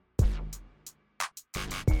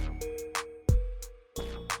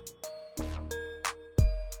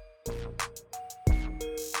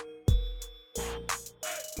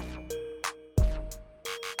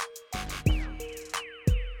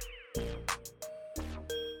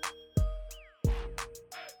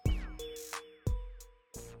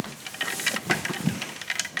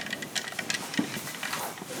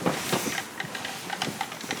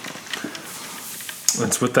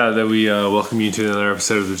It's with that we welcome you to another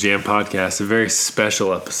episode of the Jam Podcast, a very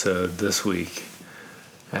special episode this week,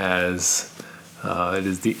 as it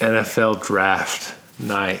is the NFL Draft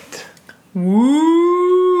night.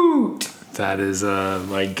 Woo! That is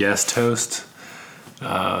my guest host.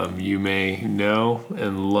 You may know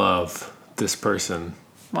and love this person.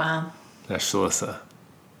 Wow. That's Shalissa.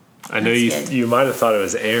 I know you might have thought it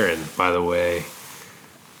was Aaron, by the way.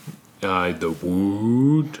 The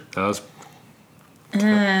wood. That was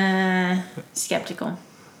skeptical.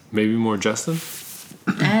 maybe more Justin?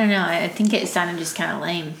 I don't know. I think it sounded just kind of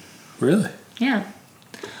lame. Really? Yeah.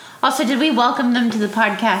 Also, did we welcome them to the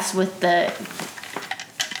podcast with the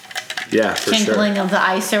For tinkling sure. of the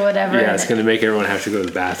ice or whatever? Yeah, it's going to make everyone have to go to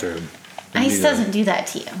the bathroom. Ice doesn't do that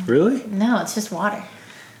to you. Really? No, it's just water.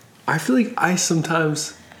 I feel like ice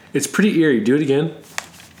sometimes, it's pretty eerie. Do it again.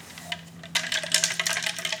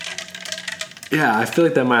 Yeah, I feel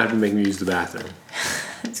like that might have to make me use the bathroom.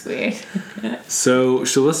 It's weird. So,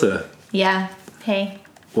 Shalissa, Yeah. Hey.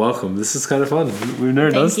 welcome. This is kind of fun. We've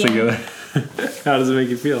never done this Thank you. together. How does it make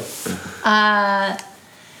you feel?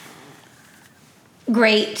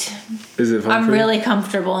 Great. Is it fun I'm for you? really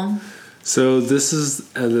comfortable. So this is,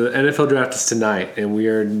 the NFL Draft is tonight, and we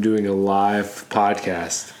are doing a live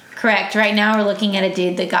podcast. Correct. Right now we're looking at a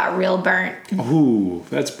dude that got real burnt. Ooh,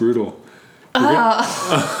 that's brutal.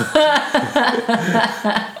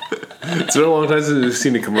 It's been a long time since we've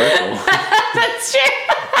seen a commercial. That's true.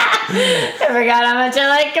 I forgot how much I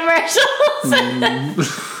like commercials.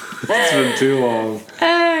 It's been too long.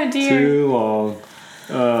 Oh, dear. Too long.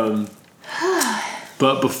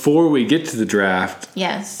 But before we get to the draft,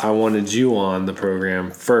 Yes. I wanted you on the program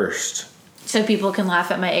first. So people can laugh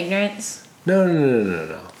at my ignorance?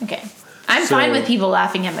 No. Okay. I'm So- fine with people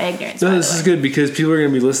laughing at my ignorance. No, by this the is way. good because people are going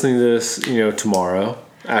to be listening to this, tomorrow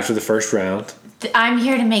after the first round. I'm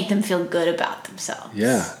here to make them feel good about themselves.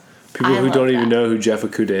 Yeah. People I who love don't even that. know who Jeff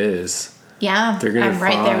Okudah is. Yeah. They're gonna I'm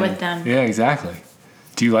right there find- with them. Yeah, exactly.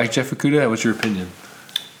 Do you like Jeff Okudah? What's your opinion?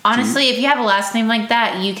 Honestly, if you have a last name like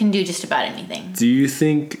that, you can do just about anything. Do you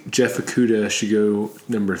think Jeff Okudah should go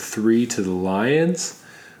number 3 to the Lions?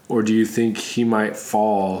 Or do you think he might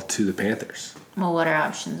fall to the Panthers? Well, what are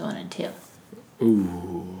options 1 and 2?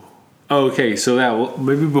 Ooh. Oh, okay, so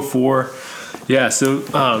maybe before. Yeah, so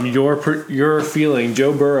your feeling,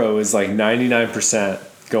 Joe Burrow is like 99%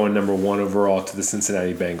 going number 1 overall to the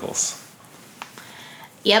Cincinnati Bengals.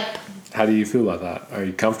 Yep. How do you feel about that? Are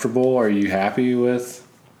you comfortable? Are you happy with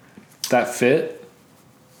that fit?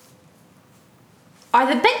 Are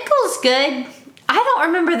the Bengals good? I don't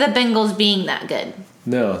remember the Bengals being that good.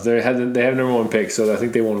 No, they have number 1 pick, so I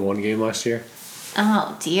think they won 1 game last year.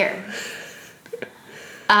 Oh, dear.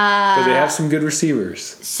 But they have some good receivers.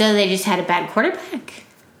 So they just had a bad quarterback?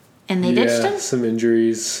 And they ditched him? Some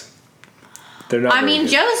injuries. They're not. I very mean,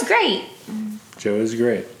 good. Joe's great. Joe is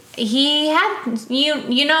great. He had,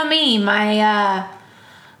 you know me, my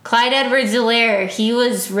Clyde Edwards-Helaire, he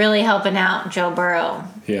was really helping out Joe Burrow.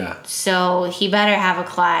 Yeah. So he better have a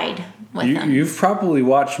Clyde with him. You've probably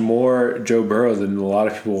watched more Joe Burrow than a lot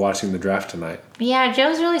of people watching the draft tonight. Yeah,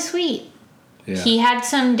 Joe's really sweet. Yeah. He had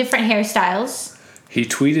some different hairstyles. He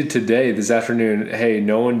tweeted today, this afternoon, "Hey,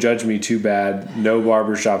 no one judge me too bad. No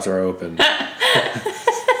barbershops are open."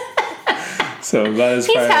 So I'm glad his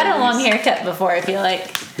He's had a priorities- long haircut before, I feel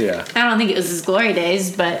like. Yeah, I don't think it was his glory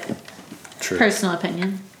days, but true. personal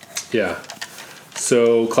opinion. Yeah.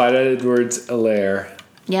 So Clyde Edwards-Helaire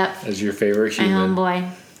Yep. is your favorite My human. homeboy.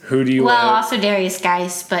 Who do you Well, want? also Darius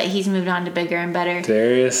Geis, but he's moved on to bigger and better.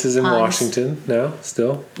 Darius is in Hans. Washington now,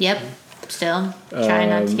 still. Yep. Still. Trying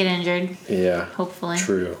not to get injured, Yeah. hopefully.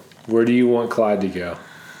 True. Where do you want Clyde to go?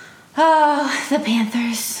 Oh, the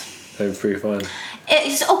Panthers. That'd be pretty fun.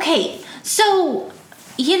 It's okay. So,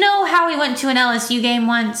 you know how we went to an LSU game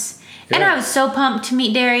once? And Yeah. I was so pumped to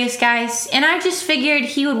meet Darius Geis, and I just figured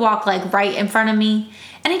he would walk like right in front of me.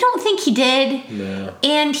 And I don't think he did. No.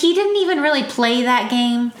 And he didn't even really play that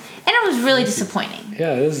game. And it was really disappointing.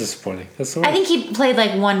 Yeah, it is disappointing. That's the I way. think he played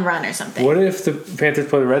like 1 run or something. What if the Panthers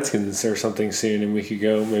play the Redskins or something soon and we could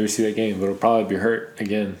go maybe see that game, but it'll probably be hurt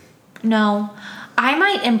again. No. I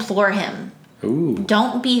might implore him. Ooh,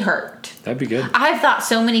 Don't be hurt. that'd be good. I've thought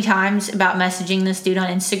so many times about messaging this dude on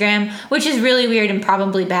Instagram, which is really weird and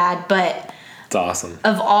probably bad, but It's awesome.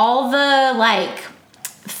 of all the like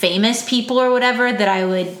famous people or whatever that I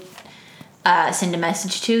would send a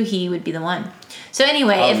message to, he would be the one. So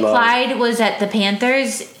anyway, I if love- Clyde was at the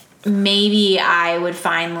Panthers, maybe I would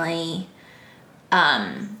finally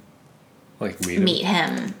Like meet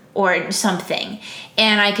him or something.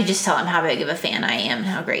 And I could just tell him how big of a fan I am and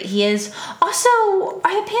how great he is. Also,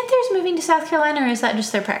 are the Panthers moving to South Carolina, or is that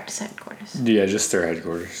just their practice headquarters? Yeah, just their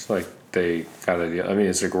headquarters. Like, they got a deal. I mean,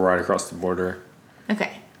 it's like right across the border.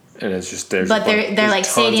 Okay. And it's just there's. But their like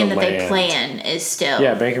stadium that land. they play in is still.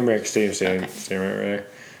 Yeah, Bank of America Stadium, right there.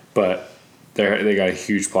 But they got a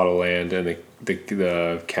huge plot of land, and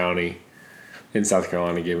the county in South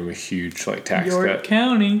Carolina gave them a huge like tax cut.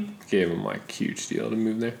 County gave them like huge deal to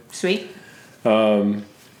move there. Sweet.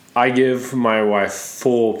 I give my wife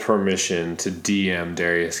full permission to DM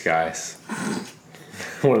Darius Guice.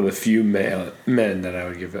 One of the few men that I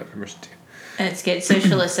would give that permission to. That's good. So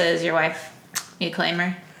Shalissa is your wife. You claim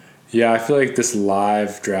her? Yeah, I feel like this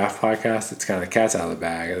live draft podcast, it's kind of cat's out of the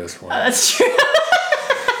bag at this point. Oh, that's true.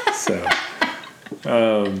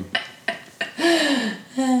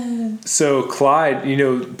 So Clyde,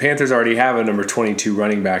 Panthers already have a number 22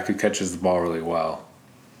 running back who catches the ball really well.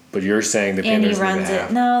 But you're saying the Panthers and he runs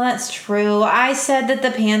it. No, that's true. I said that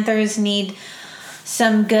the Panthers need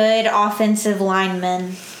some good offensive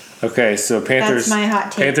linemen. Okay, so Panthers. That's my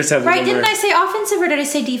hot take. Panthers have right? Didn't I say offensive or did I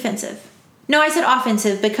say defensive? No, I said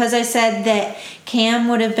offensive because I said that Cam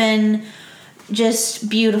would have been just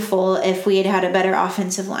beautiful if we had had a better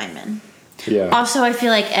offensive lineman. Yeah. Also, I feel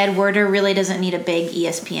like Ed Werder really doesn't need a big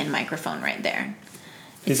ESPN microphone right there.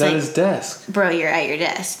 He's at his desk. Bro, you're at your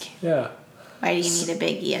desk. Yeah. Why do you need a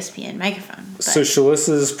big ESPN microphone? But, so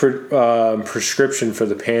Shalissa's prescription for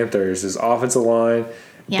the Panthers is offensive line,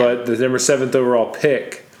 but the number 7th overall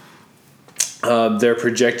pick, they're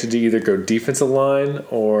projected to either go defensive line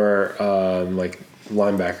or like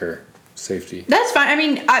linebacker, safety. That's fine. I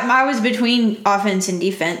mean, I was between offense and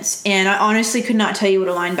defense, and I honestly could not tell you what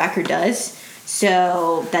a linebacker does.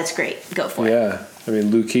 So that's great. Go for it. Yeah. I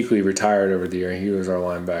mean, Luke Kuechly retired over the year. He was our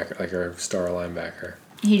linebacker, like our star linebacker.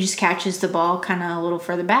 He just catches the ball kind of a little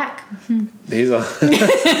further back. He's a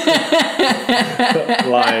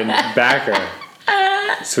linebacker.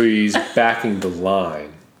 So he's backing the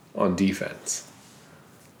line on defense.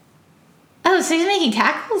 Oh, so he's making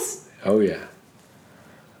tackles? Oh, yeah.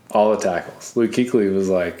 All the tackles. Luke Kuechly was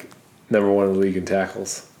like number 1 in the league in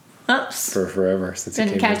tackles. Oops. For forever since he came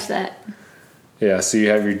Didn't catch that. Yeah, so you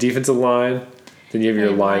have your defensive line, then you have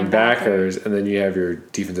your linebackers, and then you have your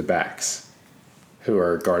defensive backs who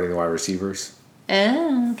are guarding the wide receivers.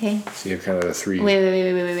 Oh, okay. So you have kind of the three.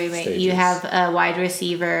 Wait. Stages. You have a wide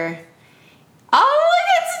receiver. Oh, look,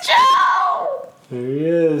 it's Joe! There he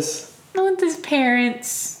is. With his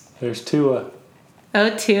parents. There's Tua.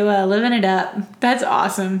 Oh, Tua, living it up. That's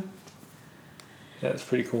awesome. Yeah, it's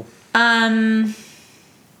pretty cool.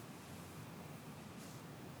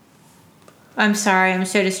 I'm sorry, I'm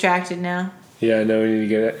so distracted now. Yeah, I know we need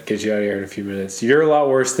to get you out of here in a few minutes. You're a lot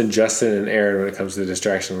worse than Justin and Aaron when it comes to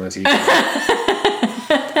distraction on the TV.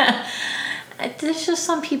 There's just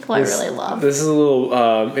some people I really love. This is a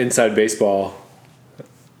little inside baseball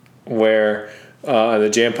where on the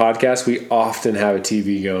Jam podcast, we often have a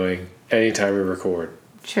TV going anytime we record.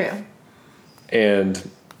 True. And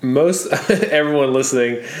everyone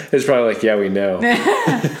listening is probably like, yeah, we know.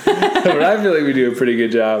 But I feel like we do a pretty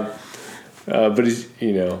good job. But it's,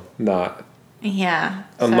 not. Yeah.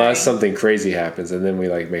 Unless something crazy happens and then we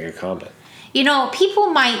make a comment. People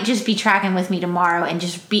might just be tracking with me tomorrow and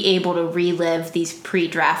just be able to relive these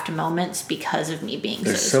pre-draft moments because of me being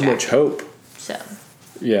There's so so much hope. So.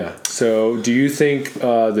 Yeah. So do you think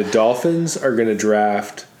the Dolphins are going to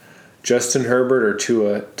draft Justin Herbert or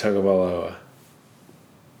Tua Tagovailoa?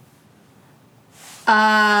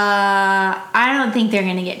 I don't think they're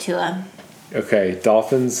going to get Tua. Okay,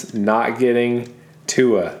 Dolphins not getting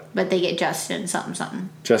Tua. But they get Justin something.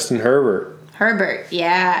 Justin Herbert. Herbert,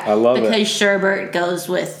 yeah. I love it. Because Sherbert goes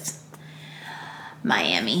with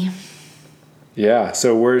Miami. Yeah,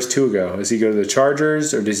 so where does Tua go? Does he go to the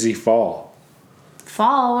Chargers or does he fall?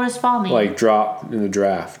 Fall? What does fall mean? Drop in the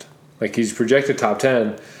draft. He's projected top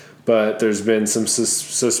 10, but there's been some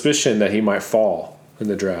suspicion that he might fall in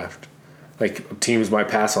the draft. Teams might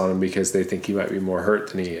pass on him because they think he might be more hurt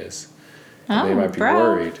than he is. And they might be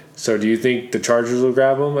worried. So do you think the Chargers will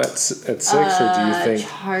grab him at 6, or do you think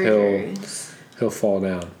he'll fall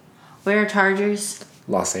down? Where are Chargers?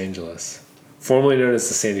 Los Angeles. Formerly known as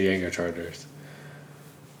the San Diego Chargers.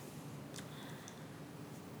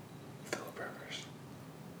 Philip Rivers.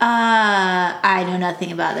 I know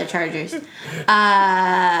nothing about the Chargers.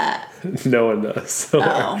 No one does.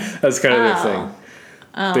 That's kind of their thing.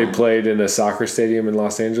 They played in a soccer stadium in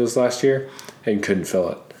Los Angeles last year and couldn't fill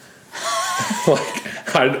it.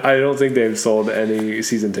 I don't think they've sold any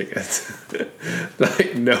season tickets.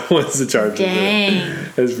 No one's the Chargers. Dang.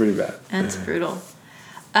 It's pretty bad. That's brutal.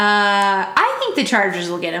 I think the Chargers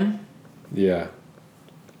will get him. Yeah.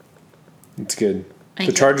 It's good. Thank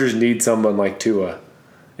The you. Chargers need someone like Tua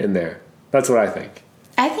in there. That's what I think.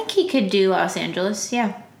 I think he could do Los Angeles.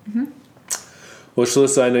 Yeah. Well,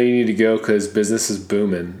 Shalissa, I know you need to go because business is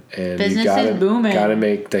booming, and Business you is booming. gotta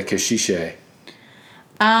make the kashishe.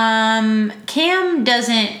 Cam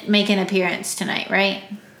doesn't make an appearance tonight, right?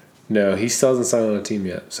 No, he still hasn't signed on a team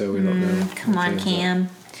yet, so we don't know. Come on, Cam.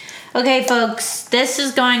 Okay, folks, this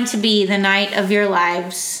is going to be the night of your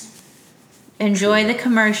lives. Enjoy the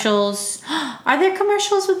commercials. Are there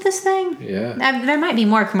commercials with this thing? Yeah. There might be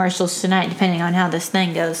more commercials tonight, depending on how this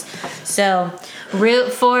thing goes. So,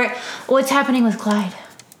 root for what's happening with Clyde.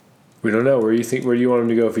 We don't know. Where do you want him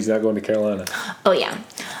to go if he's not going to Carolina? Oh yeah.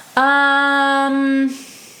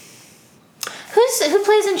 Who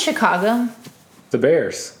plays in Chicago? The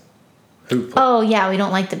Bears. Oh yeah, we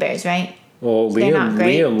don't like the Bears, right? Well, They're not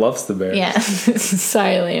great. Liam loves the Bears. Yeah.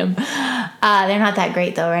 Sorry, Liam. They're not that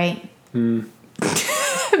great though, right?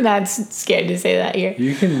 Matt's scared to say that here.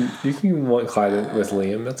 You can want Clyde with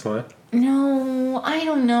Liam. That's fine. No, I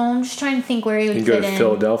don't know. I'm just trying to think where he would You fit can go to in.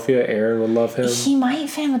 Philadelphia. Aaron would love him. He might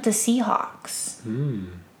fit in with the Seahawks.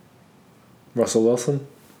 Russell Wilson.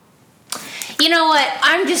 You know what?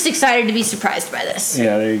 I'm just excited to be surprised by this.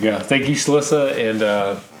 Yeah, there you go. Thank you, Shalissa, and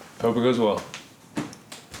hope it goes well.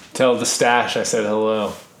 Tell the stash I said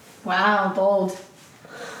hello. Wow, bold.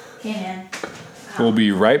 Okay, man. We'll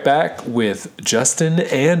be right back with Justin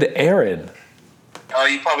and Aaron. Oh,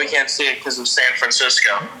 you probably can't see it because of San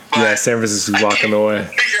Francisco. But Yeah, San Francisco's walking away.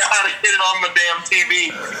 figure out how to get it on the damn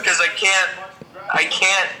TV because I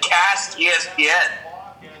can't cast ESPN.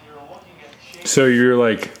 So you're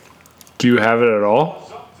like, do you have it at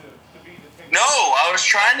all? No, I was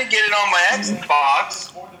trying to get it on my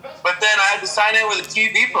Xbox, but then I had to sign in with a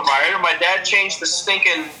TV provider. My dad changed the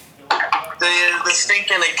stinking account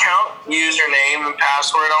username and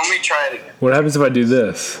password. Let me try it again. What happens if I do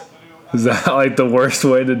this? Is that like the worst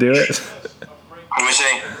way to do it? Let me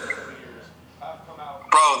see.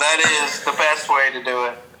 Bro, that is the best way to do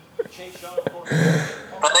it.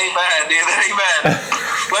 That ain't bad, dude. That ain't bad.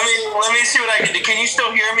 Let me see what I can do. Can you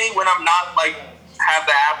still hear me when I'm not like have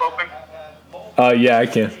the app open? Yeah, I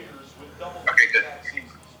can. Okay, good.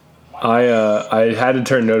 I had to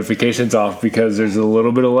turn notifications off because there's a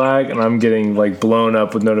little bit of lag, and I'm getting like blown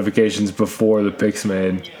up with notifications before the pick's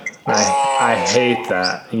made. I hate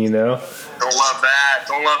that, you know? Don't love that.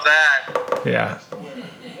 Don't love that. Yeah. All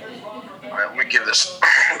right, let me give this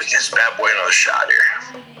bad boy another shot here.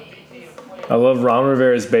 I love Ron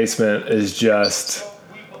Rivera's basement is just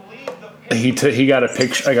he got a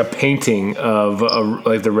picture, like a painting of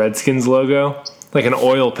like the Redskins logo, like an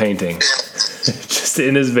oil painting, just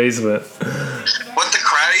in his basement. What the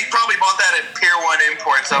crap? He probably bought that at Pier 1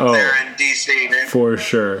 Imports up there in D.C., dude. For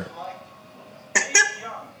sure.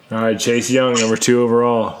 All right, Chase Young, number 2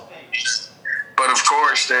 overall. But of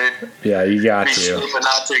course, dude. Yeah, you got He's to. sleeping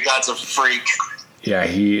out there. God's a freak. Yeah,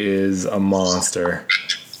 he is a monster.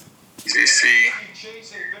 DC.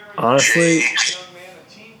 Honestly, 5.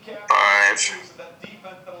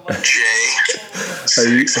 J.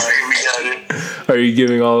 Are you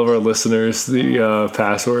giving all of our listeners the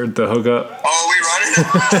password, the hookup? Oh, we running?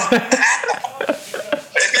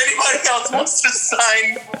 If anybody else wants to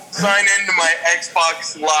sign into my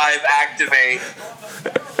Xbox Live Activate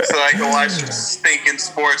so I can watch some stinking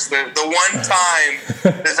sports, the one time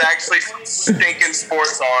there's actually stinking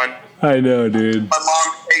sports on, I know, dude. my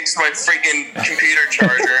mom takes my freaking computer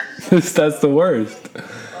charger. That's the worst.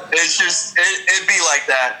 It's just, it'd be like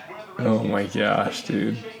that. Oh my gosh,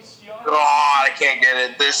 dude. Oh, I can't get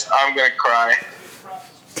it. I'm gonna cry.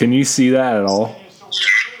 Can you see that at all?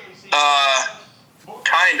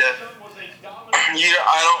 Kinda. You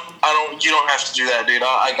don't have to do that, dude.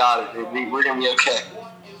 I got it, dude. We're gonna be okay.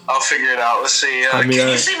 I'll figure it out. Let's see. Can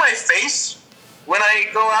you see my face when I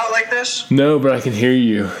go out like this? No, but I can hear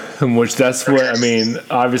you. Which that's what I mean.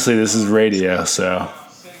 Obviously, this is radio, so.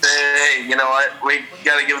 Hey, you know what? We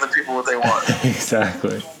gotta give the people what they want.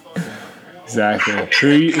 Exactly. Who means I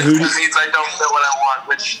don't get what I want,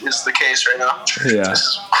 which is the case right now. Yeah. This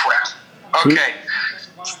is crap. Okay.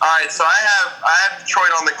 All right. So I have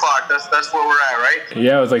Detroit on the clock. That's where we're at, right?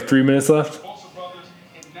 Yeah, it was like 3 minutes left.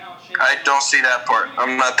 I don't see that part.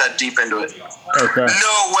 I'm not that deep into it. Okay.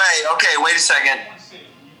 No way. Okay, wait a second.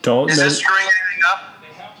 Is this screwing anything up?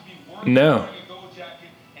 No.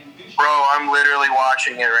 Bro, I'm literally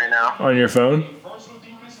watching it right now. On your phone?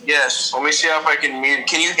 Yes. Let me see if I can mute.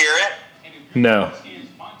 Can you hear it? No.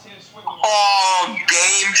 Oh,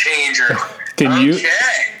 game changer. Can you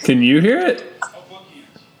hear it?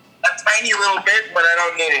 tiny little bit, but I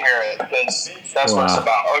don't need to hear it because that's what it's Wow.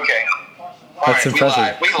 about. Okay. All That's right,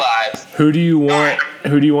 impressive. We live. Who do you want?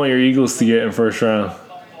 Who do you want your Eagles to get in first round?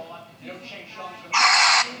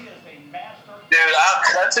 Dude,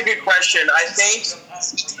 that's a good question. I think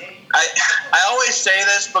I always say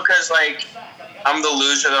this because like I'm the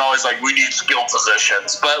loser that always like we need skill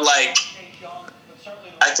positions, but like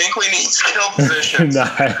I think we need skill positions.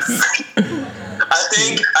 Nice.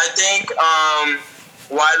 I think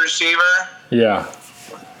wide receiver, Yeah.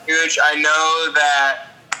 huge. I know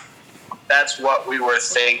that's what we were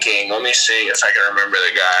thinking. Let me see if I can remember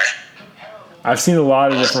the guy. I've seen a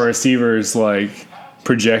lot of different receivers like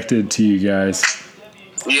projected to you guys,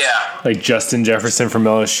 Yeah. like Justin Jefferson from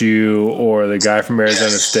LSU or the guy from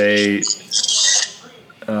Arizona State.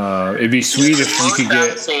 It'd be sweet if you could I've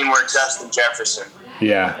get. seen were Justin Jefferson,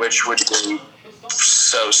 Yeah, which would be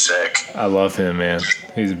so sick. I love him, man.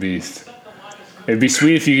 He's a beast. It'd be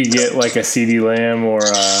sweet if you could get like a CeeDee Lamb or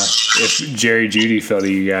if Jerry Jeudy fell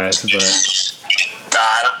to you guys, but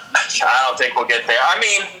I don't think we'll get there. I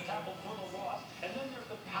mean,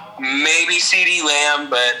 maybe CeeDee Lamb,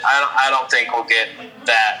 but I don't think we'll get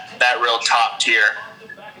that real top tier.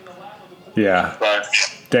 yeah. But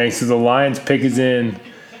Dang, so the Lions pick is in,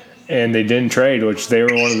 and they didn't trade, which they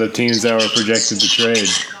were one of the teams that were projected to trade.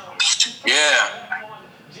 yeah,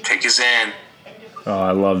 pick is in. Oh,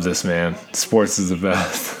 I love this, man. Sports is the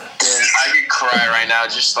best. Dude, I could cry right now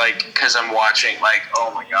just like because I'm watching. Like,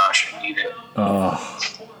 oh my gosh, I need it. Oh,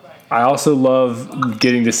 I also love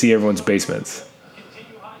getting to see everyone's basements.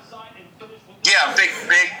 Yeah, big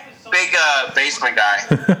basement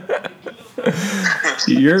guy.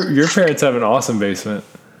 Your parents have an awesome basement.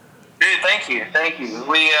 Dude, thank you.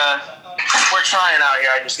 We're trying out here.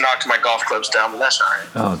 I just knocked my golf clubs down, but that's all right.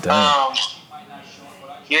 Oh, damn.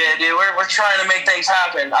 Yeah, dude, we're trying to make things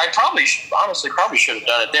happen. I honestly should have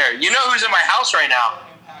done it there. You know who's in my house right now?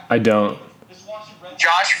 I don't.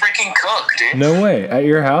 Josh freaking Cook, dude. No way. At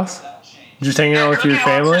your house? Just hanging out with your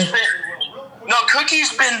family? No,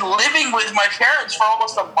 Cookie's been living with my parents for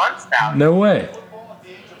almost a month now. No way.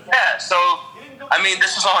 Yeah, so, I mean,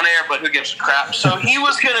 this is on air, but who gives a crap? So he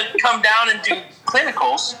was going to come down and do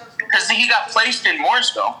clinicals because he got placed in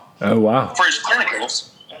Mooresville Oh, wow. for his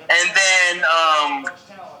clinicals. And then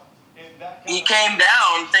he came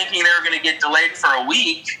down thinking they were going to get delayed for a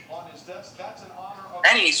week.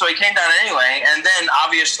 So he came down anyway, and then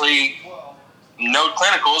obviously no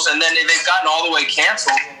clinicals, and then they've gotten all the way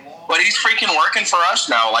canceled. But he's freaking working for us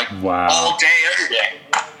now, like Wow. all day, every day.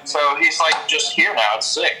 So he's like just here now. It's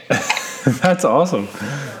sick. That's awesome.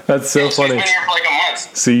 That's so He's funny. been here for like a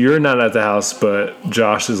month. So you're not at the house, but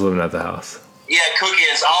Josh is living at the house. Yeah, Cookie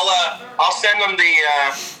is. I'll send them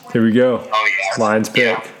the. Here we go. Oh yeah. Lions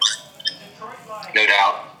pick. Yeah. No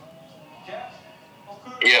doubt.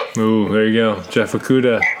 Yep. Ooh, there you go. Jeff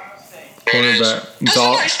Okudah. There it is. Cornerback. It's That's a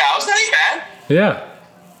all- nice house. That ain't bad. Yeah.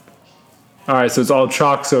 All right, so it's all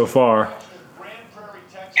chalk so far.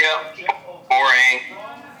 Yep. Boring.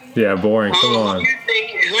 Yeah, boring. Come on. Who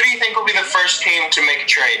do you think will be the first team to make a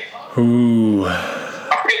trade? Ooh,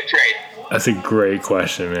 A big trade. that's a great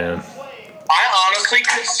question, man. I honestly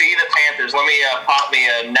could see the Panthers. Let me pop me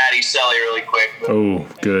a Natty Selly really quick. Oh,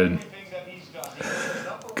 good.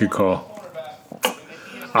 Good call.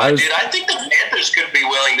 Dude, I think the Panthers could be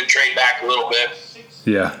willing to trade back a little bit.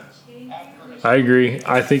 Yeah. I agree.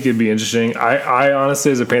 I think it'd be interesting. I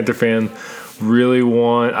honestly, as a Panther fan, really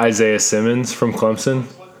want Isaiah Simmons from Clemson.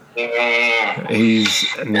 He's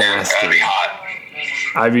That'd nasty. be hot.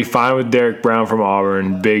 I'd be fine with Derek Brown from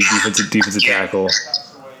Auburn, big defensive tackle.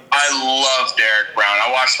 I love Derek Brown.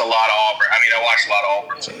 I watched a lot of Auburn. I mean, I watched a lot of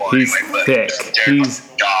Auburn football He's anyway, but thick. Derek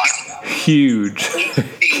He's God. huge.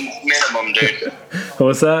 8 minimum, dude.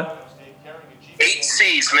 What's that? 8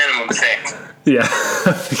 C's minimum thick. Yeah.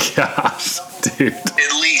 Gosh, dude.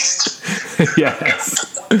 At least. Yes.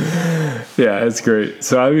 Yeah, it's great.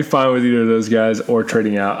 So I'd be fine with either of those guys or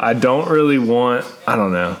trading out. I don't really want, I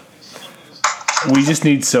don't know. We just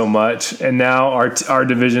need so much. And now our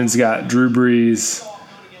division's got Drew Brees,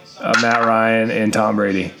 Matt Ryan, and Tom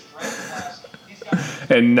Brady.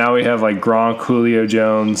 And now we have like Gronk, Julio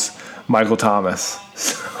Jones, Michael Thomas.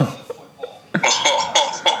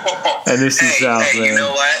 And this is South, hey, man. you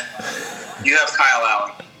know what? You have Kyle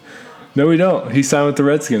Allen. No, we don't. He signed with the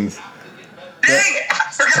Redskins. Dang it!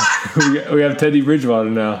 I forgot. We have Teddy Bridgewater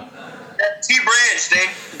now. T-Bridge,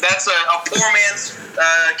 dude. That's a poor man's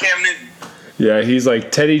Cam Newton. Yeah, he's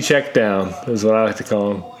like Teddy Checkdown is what I like to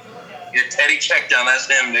call him. Yeah, Teddy Checkdown, that's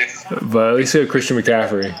him, dude. But at least we have Christian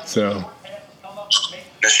McCaffrey, so.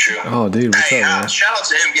 That's true. Oh, dude, what's Hey, up, man? shout out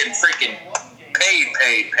to him getting freaking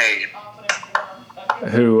paid.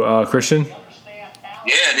 Who, Christian?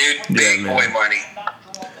 Yeah, dude. Big man. boy money.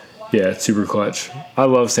 Yeah, it's super clutch. I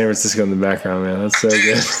love San Francisco in the background, man. That's so Dude,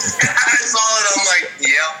 good. I saw it. I'm like,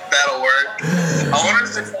 yep, that'll work. I wonder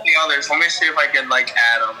if there's any others. Let me see if I can, like,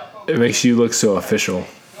 add them. It makes you look so official.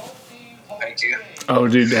 Thank you. Oh,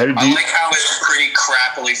 dude. I like how it's pretty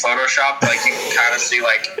crappily photoshopped. Like, you can kind of see,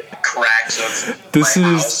 like, cracks of This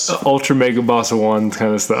my is house. Ultra Mega Boss 1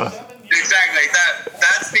 kind of stuff. Exactly.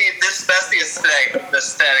 That's the aesthetic. The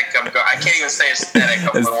aesthetic I'm going. I can't even say aesthetic.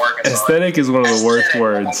 I'm working on it. Aesthetic is one of the worst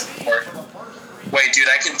words. Wait, dude,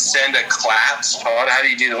 I can send a clap. How do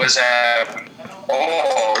you do that? What's that?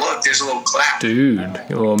 Oh, look, there's a little clap. Dude, a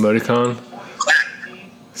little emoticon. Clap.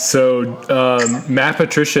 So, Matt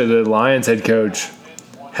Patricia, the Lions head coach,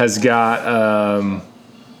 has got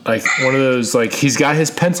like one of those, like, he's got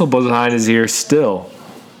his pencil behind his ear still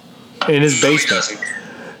in his No, he basement. doesn't.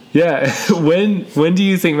 Yeah. When do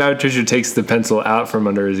you think Matt Patricia takes the pencil out from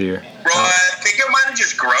under his ear? Bro, I think it might have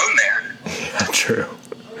just grown there. Yeah, true.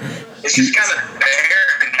 It's just kind of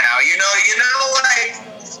there now. You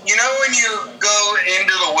know when you go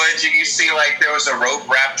into the woods and you see like there was a rope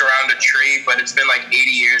wrapped around a tree, but it's been like 80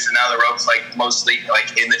 years and now the rope's like mostly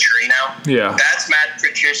like in the tree now? Yeah, That's Matt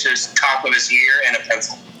Patricia's top of his ear and a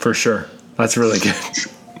pencil. for sure. That's really good.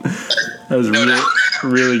 That was No doubt.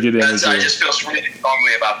 really good I imagery. just feel really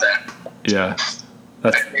strongly about that. Yeah,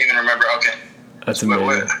 I can't even remember. Okay. that's Wait,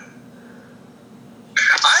 amazing.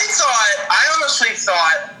 I honestly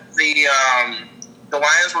thought the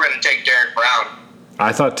Lions were going to take Derek Brown.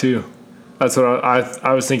 I thought too. That's what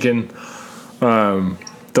I was thinking.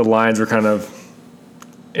 The Lions were kind of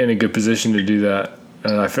in a good position to do that,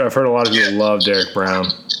 and I've heard a lot of people love Derek Brown.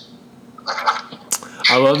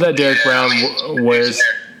 I love that Derek Brown wears.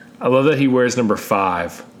 I love that he wears number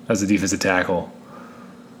 5 as a defensive tackle.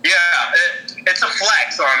 Yeah, it's a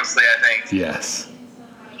flex, honestly, I think. Yes,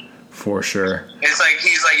 for sure. It's like,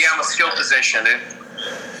 he's like, yeah, I'm a skill position, dude.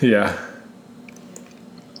 Yeah,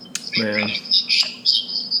 man.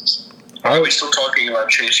 Are we still talking about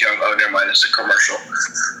Chase Young? Oh, never mind, it's a commercial.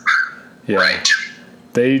 Yeah. Right.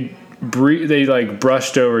 They like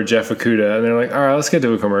brushed over Jeff Okuda, and they're like, all right, let's get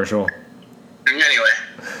to a commercial.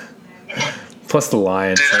 Anyway, Plus the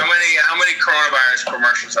Lions. dude, how many coronavirus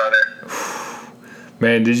commercials are there?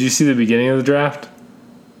 Man, did you see the beginning of the draft?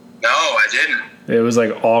 No, I didn't. It was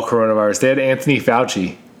like all coronavirus. They had Anthony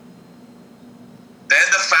Fauci. They had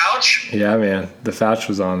the Fauci? Yeah, man. The Fauci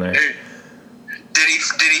was on there. Dude, did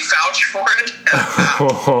he vouch for it?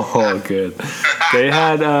 Oh, good. They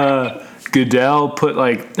had Goodell put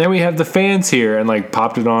like, and we have the fans here, and like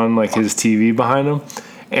popped it on like his TV behind him,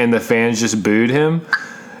 and the fans just booed him.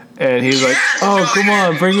 And he was like, Yes, oh, bro, come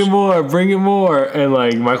on, bring it more. And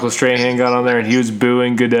like Michael Strahan got on there and he was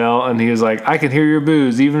booing Goodell, and he was like, I can hear your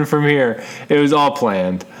boos even from here. It was all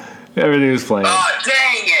planned. Everything was planned. Oh,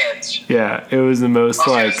 dang it. Yeah, it was the most I was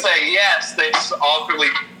like, going to say, yes, they just awkwardly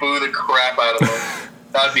boo the crap out of him.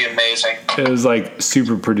 That would be amazing. it was like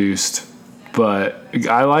super produced. But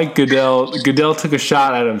I like Goodell. Goodell took a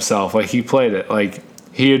shot at himself. Like he played it. Like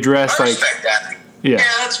he addressed I like, respect that. yeah.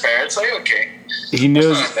 Yeah, that's fair. It's like, okay. He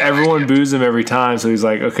knows not a bad everyone idea. boos him every time, so he's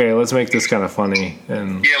like, okay, let's make this kind of funny.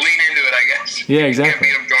 And Yeah, lean into it, I guess. Yeah, You exactly.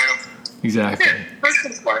 can't beat him, join him. exactly. Yeah,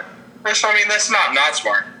 that's smart. That's not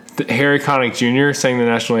smart. Harry Connick Jr. sang the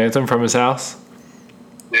national anthem from his house,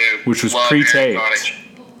 Dude, which was love pre-taped. Harry Connick.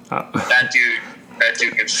 Uh, That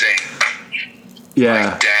dude can sing.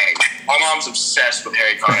 yeah, Like, dang. My mom's obsessed with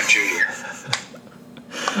Harry Connick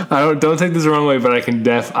Jr. I don't take this the wrong way, but I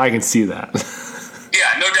can see that.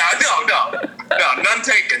 Yeah, no doubt. No, none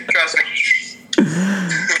taken. Trust me.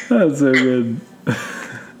 That's so good.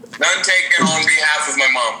 None taken on behalf of my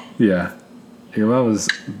mom. Yeah, your mom was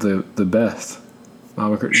the best.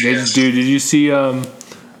 Mama, is. dude, did you see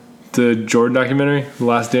the Jordan documentary, The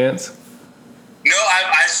Last Dance? No,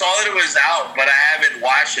 I saw that it was out, but I haven't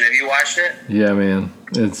watched it. Have you watched it? Yeah, man,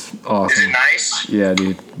 it's Is awesome. it nice? Yeah,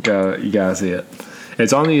 dude, you gotta see it.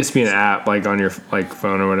 It's on the ESPN app, like on your like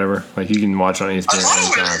phone or whatever. Like you can watch it on I ESPN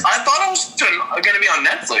anytime. thought it was going to be on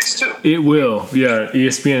Netflix too. It will, yeah.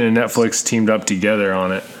 ESPN and Netflix teamed up together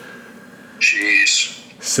on it, Jeez.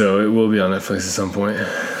 so it will be on Netflix at some point.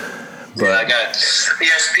 But Yeah, I got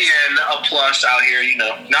ESPN a plus out here. You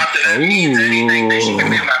know, not that means anything. They should give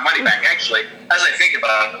me my money back. Actually, as I think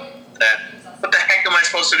about that, what the heck am I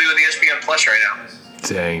supposed to do with ESPN Plus right now?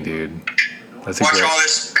 dang, dude, that's a Watch great. all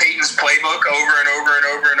this Peyton's playbook over and over and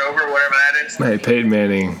over and over, whatever that is. Hey, Peyton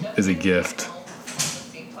Manning is a gift.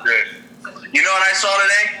 Good. You know what I saw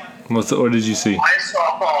today? What did you see? I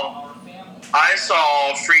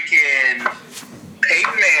saw freaking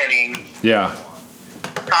Peyton Manning, Yeah,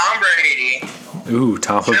 Tom Brady, Ooh,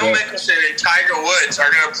 Tampa Phil Bay. Mickelson and Tiger Woods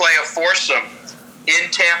are going to play a foursome in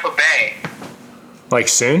Tampa Bay. Like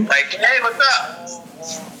soon? Like, hey, what's up?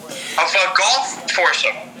 Of a golf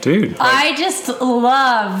foursome. Dude. I just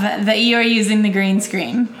love that you are using the green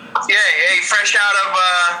screen. Yeah, hey, fresh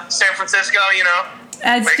out of San Francisco, you know.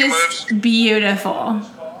 That's Making just moves. beautiful.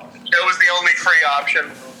 That was the only free option.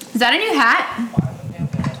 Is that a new hat?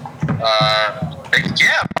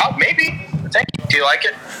 Yeah, maybe. Thank you. Do you like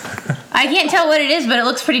it? I can't tell what it is, but it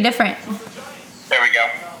looks pretty different. There we go.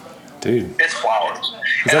 Dude. It's flowers.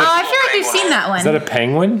 that Oh, a- I feel like we've seen that Is that one. a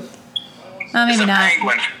penguin? Oh, It's maybe a not.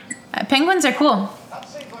 penguin. Penguins are cool.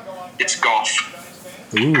 It's golf.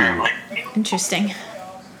 Ooh. Apparently. Interesting.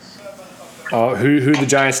 Oh, who the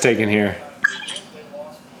Giants taking here?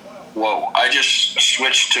 Whoa! I just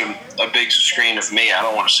switched to a big screen of me. I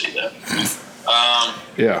don't want to see that.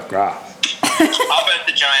 Yeah, wow. I'll bet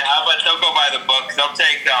the Giants. I'll bet they'll go by the book. They'll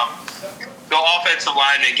take the offensive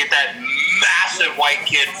lineman and get that massive white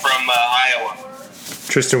kid from Iowa.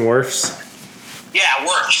 Tristan Wirfs. Yeah,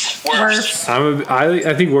 worse.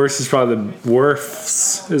 I think Wirfs is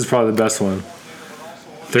probably the best one.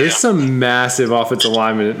 There's some massive offensive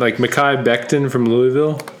linemen like Mekhi Becton from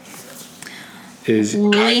Louisville.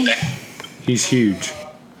 Louis. He's huge.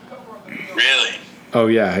 Really? Oh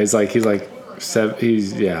yeah, he's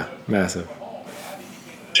massive.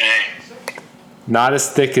 Dang. Not as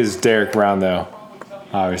thick as Derek Brown though,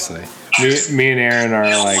 obviously. Me and Aaron are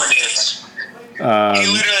like, he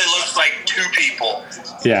literally looks like two people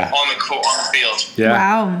yeah, on the field. yeah.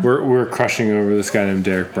 Wow. We're crushing over this guy named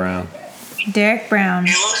Derek Brown. Derek Brown.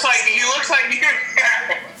 He looks like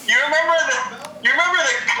you remember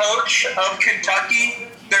the coach of Kentucky,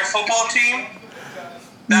 their football team?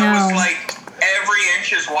 That No. was like every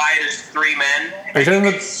inch as wide as three men. Are you talking You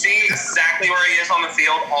about- can see exactly where he is on the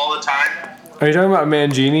field all the time. Are you talking about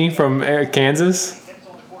Mangini from Kansas?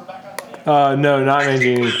 No, not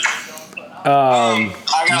Mangini.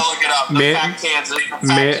 I gotta look it up. The Man- fat Kansas, the fat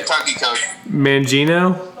Man- Kentucky coach.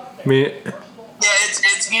 Mangino? Yeah,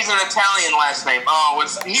 he's an Italian last name. Oh,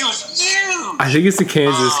 he was huge. I think it's the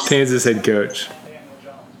Kansas head coach.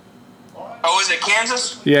 Oh, is it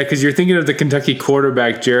Kansas? Yeah, because you're thinking of the Kentucky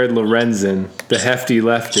quarterback Jared Lorenzen, the hefty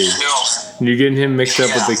lefty, No. and you're getting him mixed up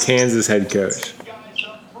with the Kansas head coach.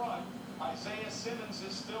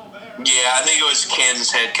 Yeah, I think it was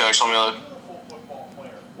Kansas head coach. Let me look.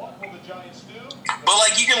 But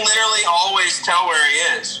like, you can literally always tell where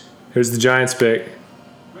he is. Here's the Giants pick.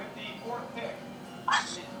 With the fourth pick in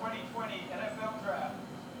the 2020 NFL Draft,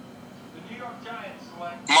 the New York Giants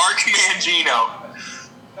select Mark Mangino.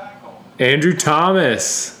 tackle. Andrew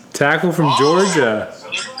Thomas, tackle from Georgia. That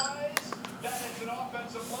is an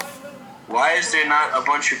offensive lineman. Why is there not a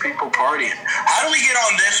bunch of people partying? How do we get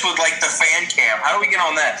on this with like the fan cam? How do we get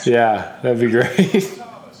on that? Yeah, that'd be great.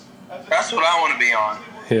 That's what I want to be on.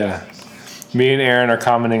 Yeah. Me and Aaron are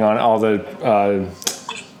commenting on all the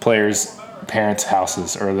players' parents'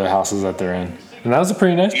 houses or the houses that they're in. And that was a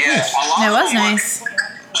pretty nice Yeah, place. a lot That of was them were nice.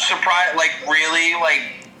 Surprise, like really,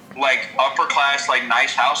 like upper class, like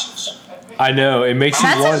nice houses. I know, it makes you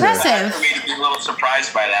That's wonder. impressive. For me to be a little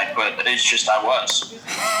surprised by that, but it's just I was.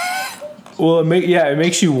 Well, it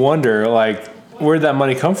makes you wonder, like, where'd that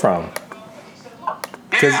money come from?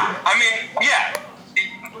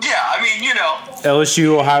 Yeah, I mean, you know.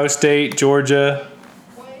 LSU, Ohio State, Georgia.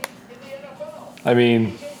 I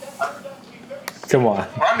mean, come on.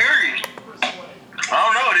 I hear you. I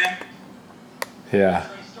don't know, dude. Yeah.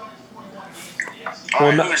 All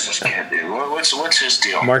right, no- who is this kid, dude? What's his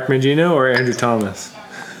deal? Mark Mangino or Andrew Thomas?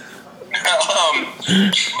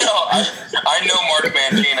 No, I know Mark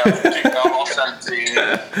Mangino. Dude, I'll send it to you.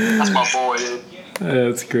 That's my boy, dude.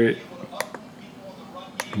 That's great.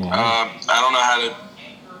 I don't know how to.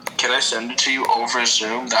 Can I send it to you over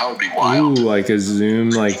Zoom? That would be wild. Ooh, like a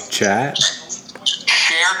Zoom, like, chat?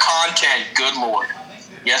 Share content, good lord.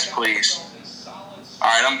 Yes, please. All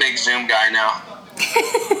right, I'm a big Zoom guy now.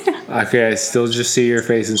 Okay, I still just see your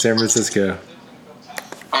face in San Francisco.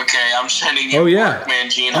 Okay, I'm sending you Oh, yeah. Mark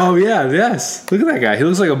Mangino. Oh, yeah, yes. Look at that guy. He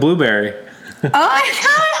looks like a blueberry. Oh my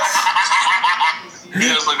He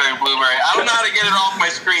does look like a blueberry. I don't know how to get it off my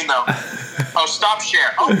screen, though. Oh, stop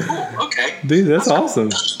share. Oh, cool. Okay. Dude, that's awesome.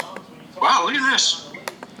 Wow, look at this.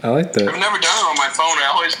 I like I've that. never done it on my phone.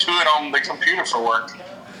 I always do it on the computer for work.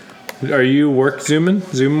 Are you zooming?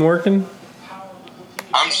 Zoom working?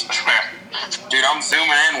 I'm zooming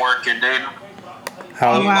and working, dude.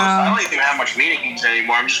 How? Oh, wow. I don't even have much meetings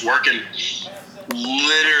anymore. I'm just working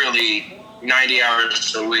literally 90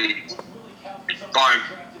 hours a week. I'm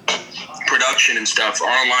production and stuff. Our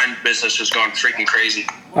online business has gone freaking crazy.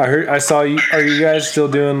 I saw you. Are you guys still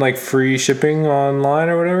doing like free shipping online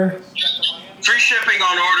or whatever? Free shipping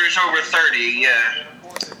on orders over 30. Yeah.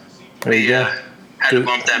 There you go. Had to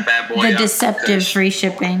bump that bad boy The up deceptive because free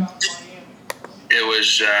shipping. It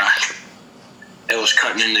was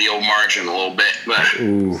cutting into the old margin a little bit, but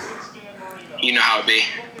Ooh. you know how it be.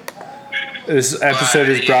 This episode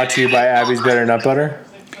is brought to you by Abby's Better Nut Butter.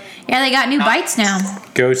 Yeah, they got new bites now.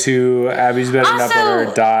 Go to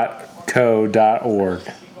abby'sbetternutbutter.co.org.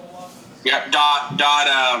 Yep.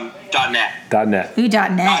 .net. .net. Ooh,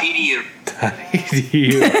 .net. .edu.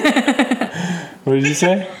 What did you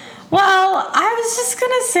say? Well, I was just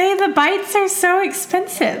going to say the bites are so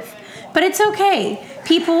expensive. But it's okay.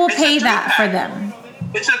 People will pay that for them.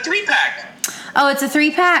 It's a 3-pack. Oh, it's a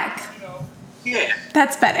 3-pack? Yeah.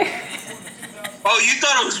 That's better. Oh, you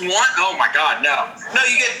thought it was one? Oh my God, no. No,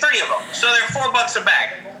 you get 3 of them. So they're $4 a bag.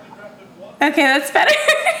 Okay, that's better.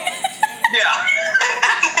 Yeah.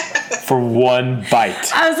 For one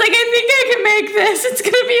bite. I was like, I think I can make this. It's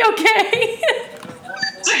going to be okay.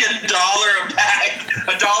 It's like $1 a bag.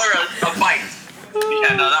 $1 a bite.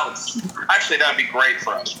 Yeah, no, that'd be great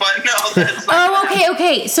for us. But no, that's not. Oh,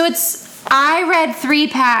 okay. So I read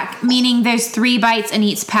 3-pack, meaning there's 3 bites in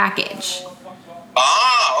each package.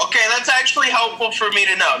 Ah, okay, that's actually helpful for me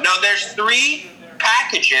to know. No, there's 3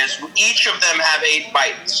 packages. Each of them have 8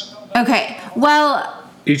 bites. Okay, well,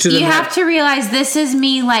 Each of them you have to realize this is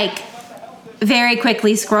me, like, very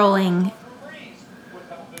quickly scrolling,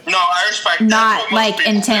 No, I respect that. not, That's what most like,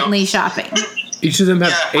 people intently do. shopping. Each of them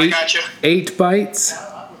have Yeah, I gotcha. 8 bites?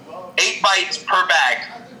 8 bites per bag.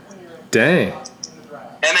 Dang.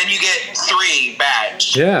 And then you get 3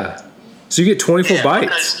 bags. Yeah. So you get 24 Yeah,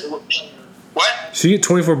 bites. because- What? So you get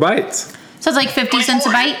 24 bites. So it's like 50 cents a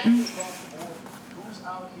bite?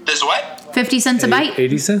 There's what? 50 cents a bite?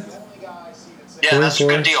 80 cents? Yeah, that's a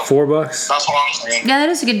good deal. $4. That's what I'm saying. Yeah, that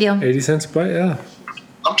is a good deal. 80 cents a bite, yeah.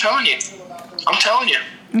 I'm telling you.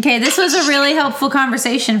 Okay, this was a really helpful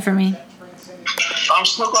conversation for me. I'm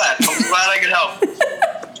so glad. I'm glad I could help.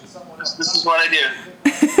 This is what I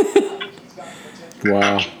do.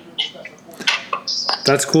 Wow.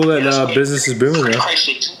 That's cool that business is booming, though.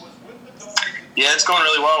 Crazy. Yeah, it's going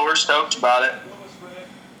really well. We're stoked about it.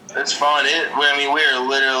 It's fun. We're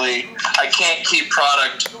literally. I can't keep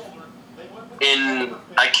product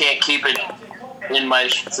I can't keep it in my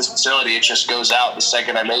facility. It just goes out the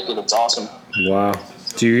second I make it. It's awesome. Wow.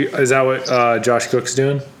 Is that what Josh Cook's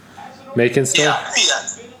doing? Making stuff? Yeah.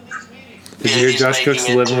 Did you hear Josh Cook's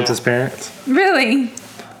living with his parents? Really?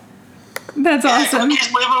 That's awesome.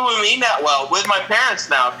 He's living with me now. Well, with my parents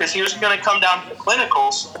now, because he was going to come down to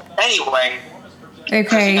clinicals anyway. He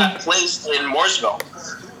Okay. got placed in Mooresville.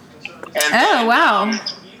 And Oh, wow.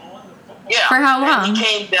 Yeah. For how and long? he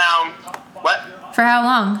came down. What? For how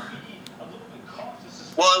long?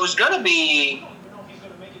 Well, it was going to be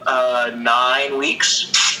 9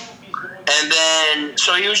 weeks. And then,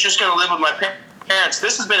 so he was just going to live with my parents.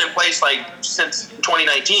 This has been in place since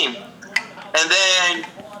 2019. And then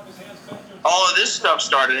all of this stuff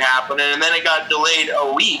started happening, and then it got delayed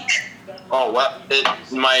a week. Oh, well,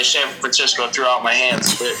 my San Francisco threw out my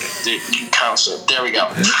hands. There we go.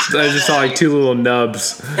 I just saw like 2 little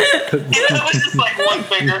nubs. It was just like one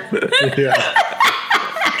finger. Yeah.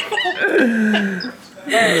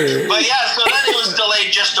 But yeah, so then it was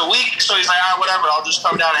delayed just a week. So he's like, all right, whatever, I'll just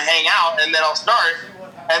come down and hang out, and then I'll start.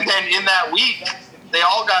 And then in that week, they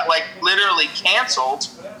all got literally canceled.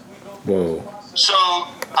 Whoa. So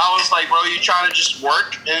I was like, bro, you trying to just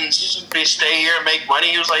work and stay here and make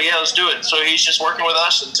money? He was like, yeah, let's do it. So he's just working with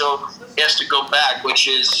us until he has to go back, which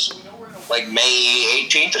is like May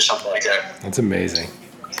 18th or something like that. That's amazing.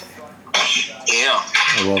 Yeah.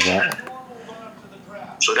 I love that.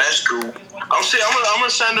 So that's cool. I'm gonna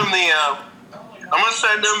send him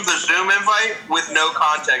the Zoom invite with no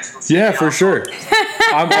context. Yeah, for sure.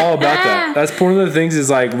 I'm all about that. That's one of the things is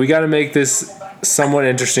like we got to make this somewhat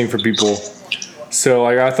interesting for people. So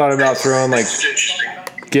like I thought about throwing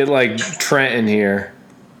get Trent in here.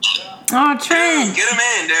 Oh, Trent. Get him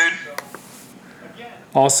in, dude.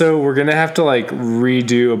 Also, we're gonna have to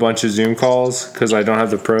redo a bunch of Zoom calls because I don't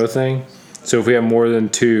have the pro thing. So if we have more than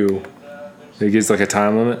 2, it gives a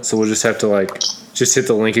time limit. So we'll just have to just hit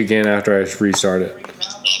the link again after I restart it.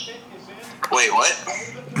 Wait, what?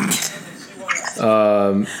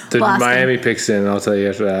 The Lost Miami picks in. I'll tell you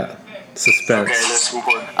after that. Suspense. Okay, that's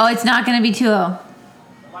important. Oh, it's not going to be 2-0.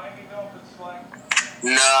 No,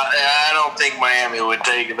 I don't think Miami would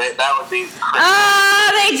take it. That would be crazy.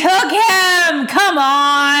 Oh, they took him. Come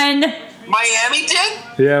on. Miami did?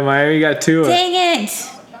 Yeah, Miami got 2. Dang it.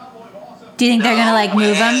 Do you think they're going to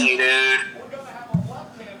move him? Dude.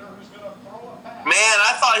 Man,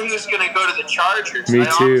 I thought he was going to go to the Chargers. Me I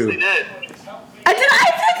too. honestly did. Did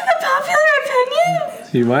I pick the popular opinion?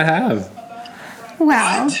 You might have.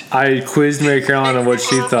 Wow. I quizzed Mary Caroline on what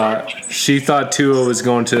she thought. She thought Tua was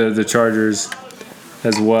going to the Chargers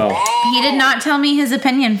as well. He did not tell me his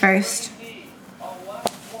opinion first.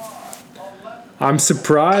 I'm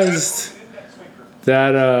surprised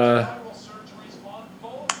that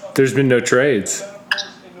there's been no trades.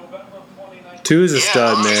 Tua's a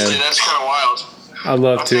stud, honestly, man. that's kind of wild. I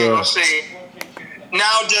love Okay, Tua. we'll see.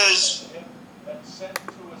 Now,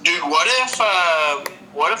 dude, what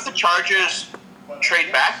if the Chargers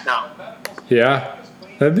trade back now? Yeah,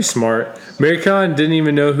 that'd be smart. Mary Caroline didn't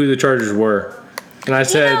even know who the Chargers were. And I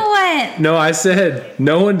said, You know what? no, I said,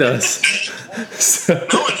 no one does. So,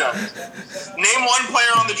 No one does. Name one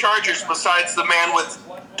player on the Chargers besides the man with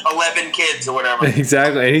 11 kids or whatever.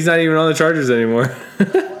 exactly. And he's not even on the Chargers anymore.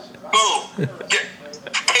 Boom.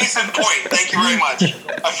 Case in point. Thank you very much.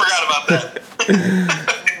 I forgot about that.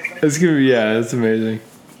 It's going to be, yeah, it's amazing.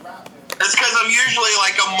 It's because I'm usually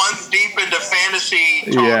like a month deep into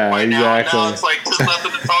fantasy talk Yeah, right exactly. now. Now it's like there's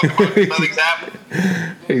nothing to talk about because nothing's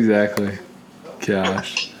happening. Exactly.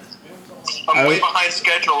 Gosh. I'm way behind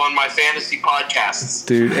schedule on my fantasy podcasts.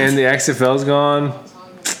 Dude, and the XFL's gone.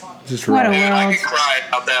 Just What a rough. Dude, I world. could cry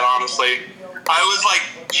about that, honestly. I was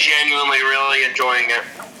like genuinely really enjoying it.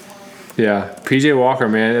 Yeah. PJ Walker,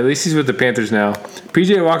 man. At least he's with the Panthers now.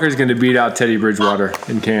 PJ Walker's going to beat out Teddy Bridgewater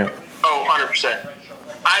in camp. Oh, 100%.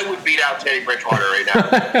 I would beat out Teddy Bridgewater right now.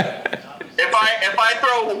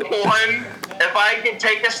 If I could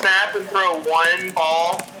take a snap and throw one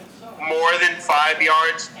ball more than 5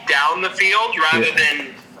 yards down the field rather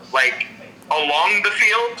than like along the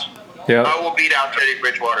field, Yeah. I will beat out Teddy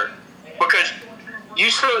Bridgewater because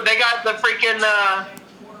they got the freaking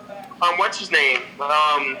what's his name?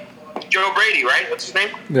 Joe Brady, right? What's his name?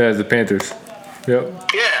 Yeah, the Panthers.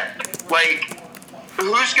 Yep. Yeah. Like,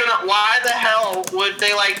 why the hell would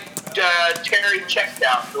they Terry checked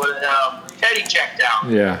out? Teddy checked out.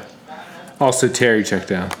 Yeah. Also, Terry checked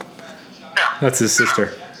down. No. That's his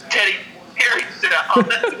sister. Terry down.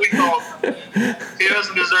 That's what we call him. He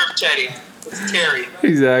doesn't deserve Teddy. It's Terry.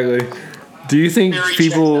 Exactly. Do you think Terry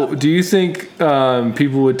people? checked out. Do you think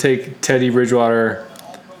people would take Teddy Bridgewater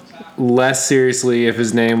less seriously if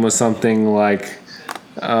his name was something like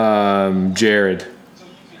Jared?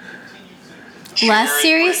 Less Jared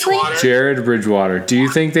seriously? Bridgewater. Jared Bridgewater. Do you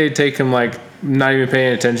think they'd take him like not even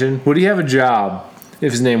paying attention? Would he have a job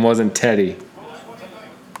if his name wasn't Teddy?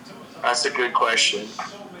 That's a good question.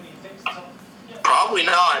 Probably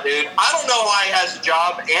not, dude. I don't know why he has a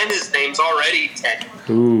job and his name's already Teddy.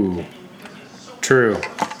 Ooh. True.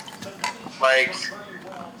 Like,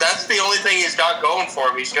 that's the only thing he's got going for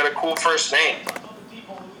him. He's got a cool first name.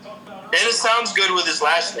 And it sounds good with his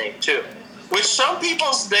last name, too. Which some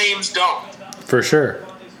people's names don't. For sure.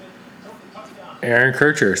 Aaron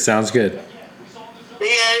Kircher. Sounds good. Yeah,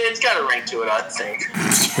 it's got a ring to it, I think.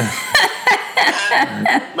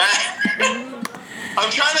 I'm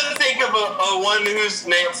trying to think of a one whose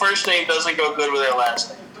first name doesn't go good with their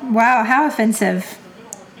last name. Wow, how offensive.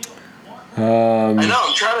 I know,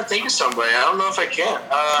 I'm trying to think of somebody. I don't know if I can.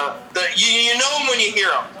 You know him when you hear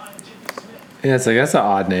him. Yeah, it's like, that's an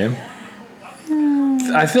odd name.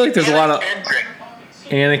 I feel like there's a lot of Kendrick.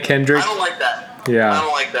 Anna Kendrick. I don't like that. Yeah. I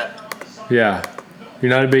don't like that. Yeah. You're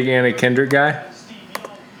not a big Anna Kendrick guy?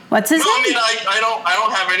 What's his No, I mean, name? I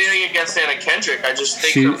don't have anything against Anna Kendrick. I just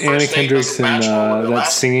think her first Anna name Kendrick's doesn't in match well with her that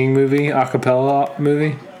last singing movie, acapella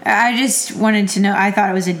movie. I just wanted to know. I thought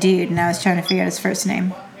it was a dude, and I was trying to figure out his first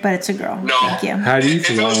name. But it's a girl. No. Thank you. How do you If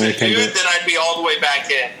feel it about was Anna a dude, Kendrick? then I'd be all the way back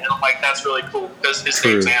in. And I'm like, that's really cool because his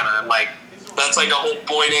True. name's Anna. I'm like, that's like a whole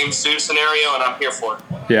boy named Sue scenario, and I'm here for it.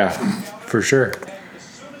 Yeah, for sure.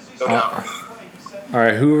 So, no. All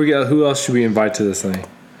right, who else should we invite to this thing?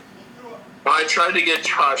 Well, I tried to get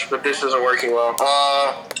Josh, but this isn't working well.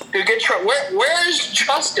 Dude, where is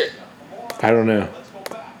Justin? I don't know.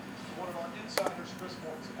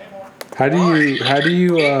 How do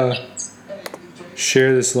you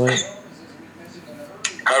share this link?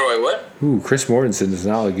 How do I what? Ooh, Chris Mortensen does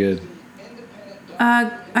not look good.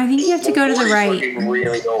 I think you have to go to the He's right. looking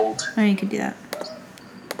really old. Oh, you could do that.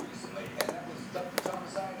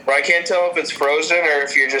 Well, I can't tell if it's frozen or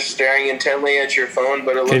if you're just staring intently at your phone,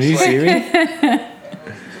 but it looks Can you like see me?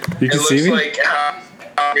 You it can see looks me? like how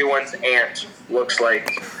everyone's aunt looks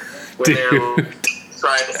like when they're Dude.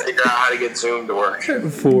 trying to figure out how to get Zoom to work.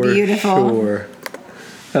 For Beautiful. sure.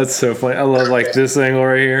 That's so funny. I love like this angle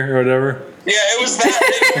right here or whatever. Yeah, it was that.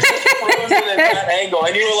 It was just frozen at that angle,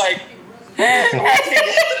 and you were like,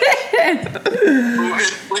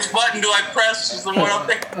 Which button do I press? Is the one up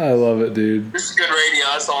there? I love it, dude. This is good radio.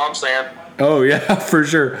 That's all I'm saying. Oh yeah, for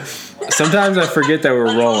sure. Sometimes I forget that we're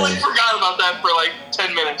I rolling. totally forgot about that for like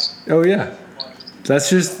 10 minutes. Oh yeah. That's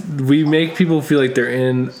just, we make people feel like they're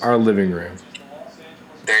in our living room.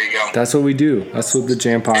 There you go. That's what we do. That's what the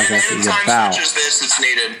Jam And Podcast in is times about. such as this, it's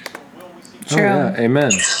needed. Oh, yeah.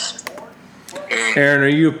 Amen. Aaron, are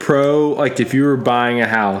you a pro? Like, if you were buying a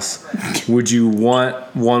house, would you want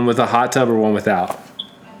one with a hot tub or one without?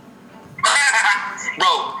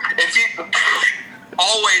 Bro, if you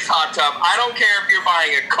always hot tub. I don't care if you're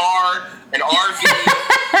buying a car, an RV,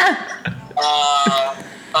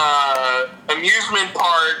 amusement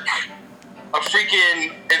park, a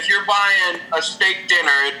freaking. If you're buying a steak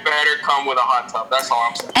dinner, it better come with a hot tub. That's all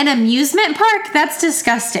I'm saying. An amusement park? That's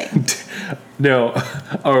disgusting. No,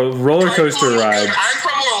 a roller coaster ride. I'm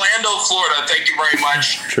from Orlando, Florida. Thank you very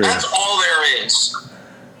much. True. That's all there is.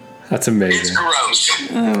 That's It's amazing. gross.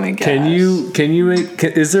 Oh my god. Can you make?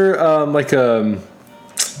 Is there like a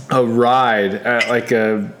ride at like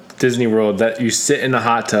a Disney World that you sit in a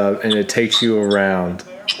hot tub and it takes you around?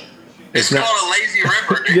 It's called a lazy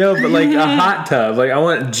river, dude. Yeah, but like a hot tub. Like I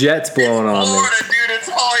want jets blowing on me. Florida, dude, it's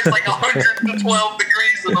always like 112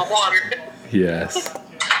 degrees in the water. Yes.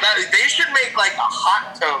 Now, they should make like a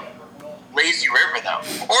hot tub lazy river though.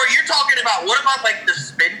 Or you're talking about, what about like the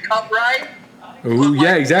spin cup ride? Ooh, But,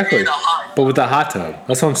 yeah, like, exactly. in a hot- But with a hot tub.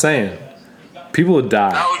 That's what I'm saying. People would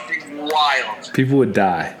die. That would be wild. People would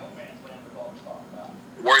die.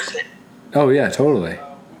 Worth it. Oh yeah, totally.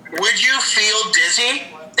 Would you feel dizzy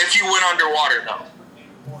if you went underwater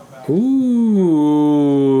though?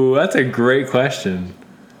 Ooh, that's a great question.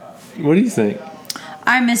 What do you think?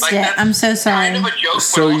 I missed Like, it. that's I'm so sorry. Kind of a joke,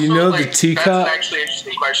 So but you also, know the like, teacup? That's actually an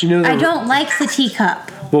interesting question. You know, I don't like the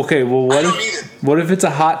teacup. Okay, well, I don't either. what if it's a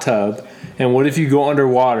hot tub, and what if you go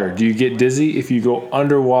underwater? Do you get dizzy if you go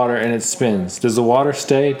underwater and it spins? Does the water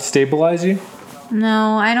stabilize you?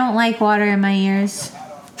 No, I don't like water in my ears.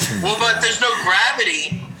 Well, but there's no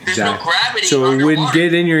gravity. There's no Exactly. gravity. So it underwater. wouldn't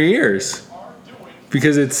get in your ears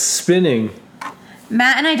because it's spinning.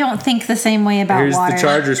 Matt and I don't think the same way about Here's water. the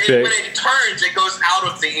Chargers pick. When it turns, it goes out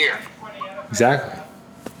of the ear. Exactly.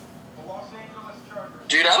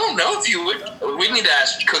 Dude, I don't know if you would. We need to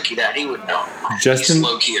ask Cookie that. He would know. Justin- He's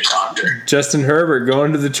low-key a doctor. Justin Herbert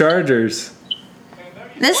going to the Chargers.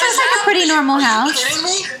 This looks like a pretty normal Are you house. kidding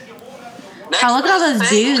me? Next Oh, look at all best those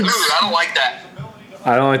thing? dudes. Ooh, I don't like that.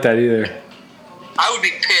 I don't like that either. I would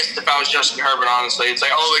be pissed if I was Justin Herbert, honestly. It's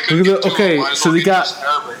like, oh, they couldn't Look at get the- two of them. okay, Might as so well they get got- Justin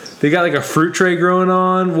Herbert. They got like a fruit tray growing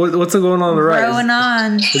on. What's going on the right? Growing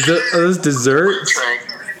on. Are those desserts? Tray.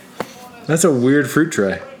 That's a weird fruit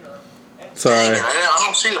tray. Sorry. I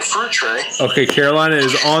don't see the fruit tray. Okay, Carolina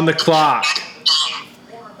is on the clock.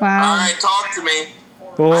 Wow. All right, talk to me. I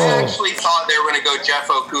Oh. actually thought they were going to go Jeff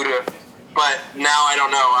Okuda, but now I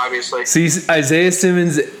don't know, obviously. See, Isaiah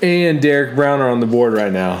Simmons and Derek Brown are on the board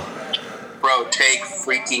right now. Bro, take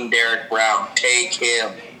freaking Derek Brown. Take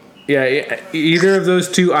him. Yeah, either of those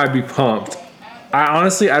two, I'd be pumped. I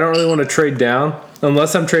don't really want to trade down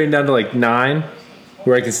unless I'm trading down to like 9,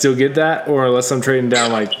 where I can still get that, or unless I'm trading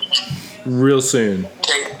down like real soon.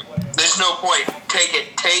 There's no point. Take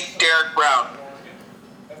it. Take Derek Brown.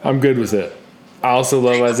 I'm good with it. I also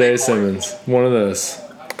love Isaiah Simmons. One of those.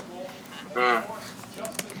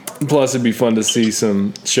 Plus, it'd be fun to see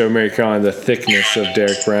show Mary Con the thickness of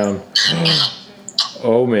Derek Brown.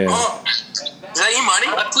 Oh man. Oh, is that you, Money?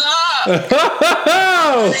 What's up?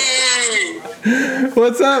 Hey,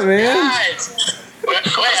 What's up, man? guys. Wait,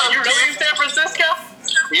 are you really in San Francisco?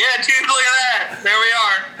 Yeah, dude, look at that. There we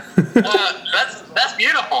are. That's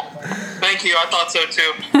beautiful. Thank you. I thought so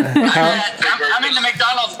too. I'm in the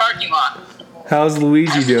McDonald's parking lot. How's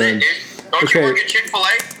Luigi doing? Don't Okay. you work at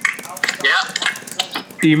Chick-fil-A? Yeah.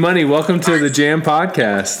 E-Money, welcome to the Jam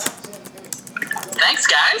Podcast. Thanks,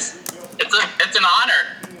 guys. It's an honor.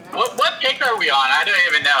 What pick are we on? I don't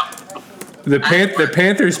even know. The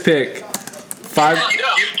Panthers pick.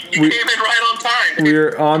 You We- came in right on time.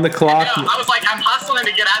 We're on the clock. I know. I was like, I'm hustling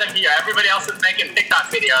to get out of here. Everybody else is making TikTok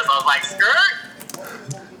videos. I was like, skirt.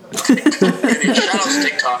 Shout out to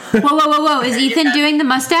TikTok. Whoa. Is Ethan doing the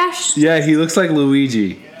mustache? Yeah, he looks like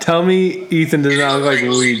Luigi. Tell me Ethan does not look like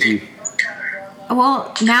Luigi.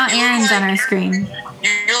 Well, now Aaron's on our screen. You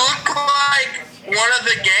look like one of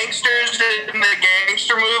the gangsters in the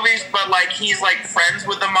gangster movies, but like he's like friends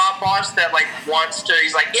with the mob boss that like wants to.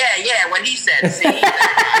 He's like, yeah, what he said. See, Like,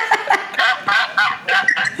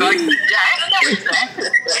 yeah, I know what you're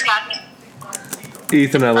saying. I got you.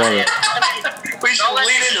 Ethan, I love it. we should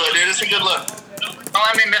lean into it, dude. It's a good look. Don't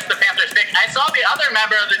let me miss the Panthers pick. I saw the other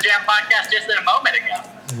member of the Jam podcast just a moment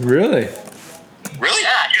ago. Really? Really?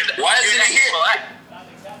 Yeah, Why isn't he here?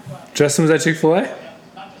 Chick-fil-A. Justin was at Chick-fil-A?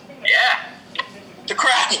 Yeah. The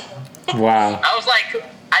crap. Wow. I was like,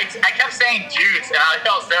 I kept saying juice, and I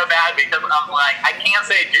felt so bad because I'm like, I can't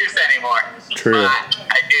say juice anymore. True. But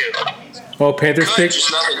I do. Well, Panthers Good, pick. just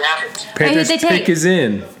nothing happens. Panthers Who did they pick take? is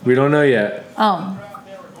in. We don't know yet, Oh,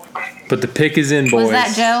 but the pick is in, boys. was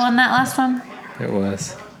that Joe on that last one? It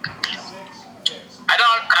was.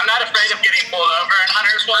 I'm not afraid of getting pulled over in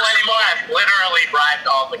Huntersville anymore. I've literally bribed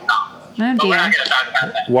all the cops. Oh But we're not dear. going to talk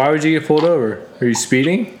about that. Why would you get pulled over? Are you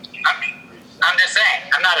speeding? I'm just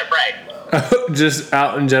saying, I'm not afraid. Just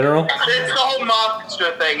out in general? It's the whole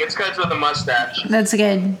mobster thing. It's because of the mustache. That's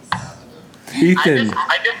good. Ethan,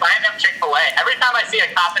 I just buy them Chick-fil-A. Every time I see a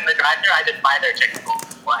cop in the drive-thru, I just buy their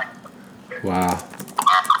Chick-fil-A. wow.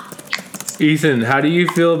 Ethan, how do you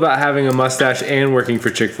feel about having a mustache and working for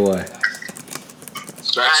Chick-fil-A?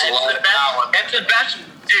 That's a lot of power. It's the best,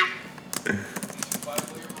 dude.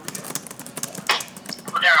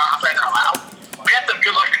 They're off right now. We have some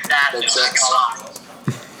good-looking dads.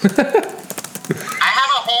 I have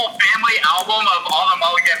a whole family album of all the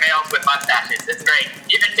Mulligan males with mustaches. It's great.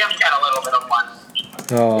 Even Tim's got a little bit of one.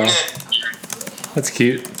 Oh, that's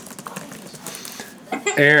cute.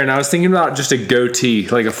 Aaron, I was thinking about just a goatee,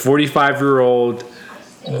 like a 45-year-old,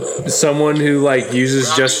 someone who like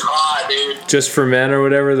uses just for men or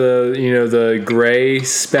whatever, the gray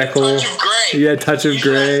speckle. Touch of gray. Yeah, touch of You should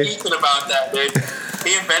gray. ask Ethan about that, dude.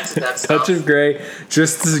 He invented that stuff. Touch of gray,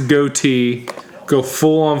 just this goatee, go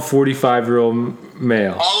full on 45-year-old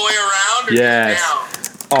male. All the way around or Yes.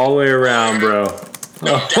 just down? All the way around, bro.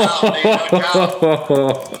 No doubt, dude. No doubt.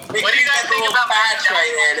 What do you guys think about patch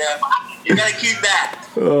right there, dude? You gotta keep that.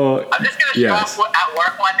 Oh, I'm just gonna show yes. up at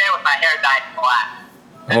work one day with my hair dyed black.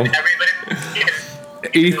 Oh. And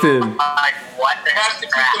everybody Ethan, like, what the You have to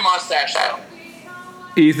keep the mustache out.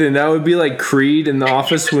 Ethan, that would be like Creed in the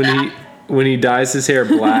office when he dyes his hair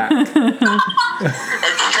black.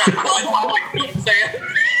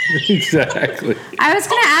 Exactly. I was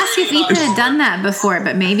gonna ask if Ethan had done that before,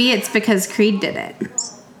 but maybe it's because Creed did it.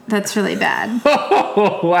 That's really bad.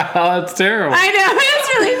 Oh, wow, that's terrible. I know, it's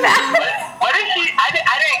really bad. What did she? I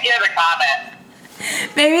didn't get a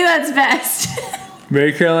comment. Maybe that's best.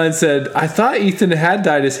 Mary Caroline said, I thought Ethan had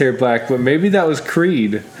dyed his hair black, but maybe that was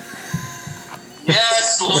Creed.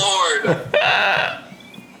 Yes, Lord.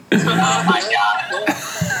 Oh my god.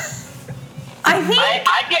 I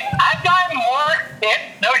think I've gotten more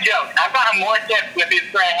tips, no joke, I've gotten more tips with his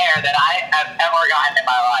gray hair than I have ever gotten in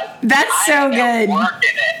my life. that's so I good. am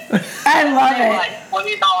working it. I love it. Like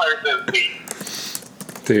 $20 this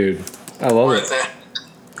week. Dude, I love Worth it. it.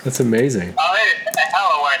 That's amazing. Oh, it's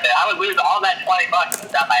hella worth it. I would lose all that $20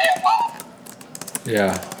 without my hair black.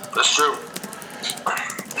 Yeah. That's true.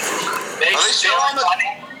 Are they still on the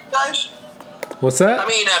guys? What's that? I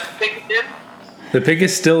mean, Pick did. The pick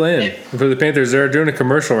is still in for the Panthers. They're doing a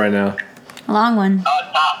commercial right now. Long one.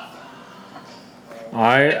 Top.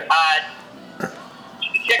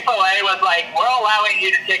 Chick-fil-A was like, we're allowing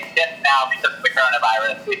you to take tips now because of the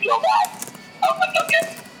coronavirus. We feel bad. I was like,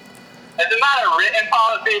 okay. This is not a written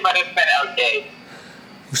policy, but it's been okay.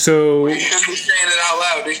 So You shouldn't be saying it out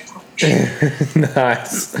loud, dude.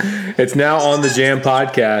 nice. It's now on the Jam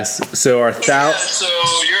podcast. So Yeah, so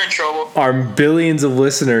you're in trouble. our billions of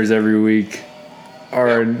listeners every week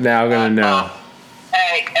are now gonna know.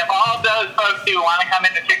 Hey, if all of those folks who want to come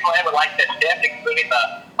into Chick-fil-A would like to tip, including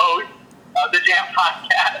the host of the Jam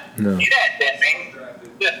podcast, No. you didn't tip me.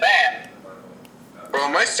 Just saying. Bro,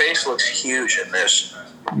 my face looks huge in this.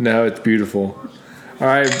 No, it's beautiful. All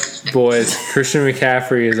right, boys. Christian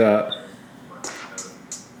McCaffrey is up.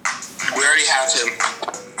 We already have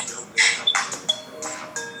him.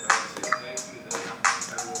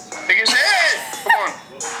 Take his head! Come on.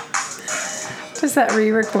 Does that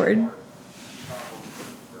re-record?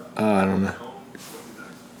 I don't know.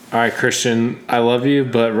 All right, Christian. I love you,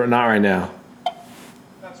 but not right now.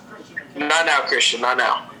 Not now, Christian. Not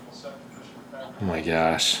now. Oh my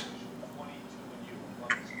gosh.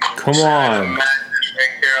 Come on.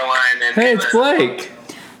 Caroline and Hey, it's Blake.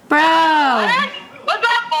 Bro, What's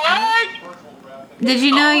up, Blake? did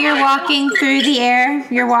you know you're walking through the air?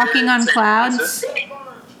 You're walking on clouds? Do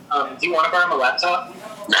you want to borrow my laptop?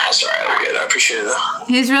 Nah, it's alright. We're good. I appreciate it.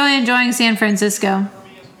 He's really enjoying San Francisco.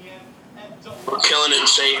 We're killing it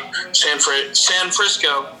in San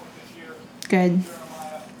Frisco. Good.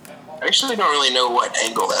 I actually don't really know what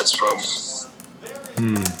angle that's from.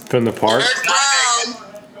 From the park. Eric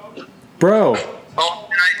Brown! Bro. Oh,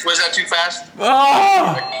 was that too fast?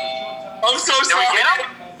 Oh! I'm so sorry. Did we get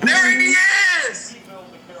him? There he is!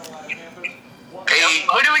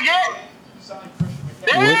 Who do we get?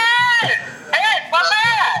 There it is! Hey, my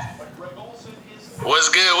man! What's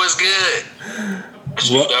good? What's good?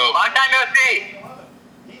 What? Dope. Long time no see.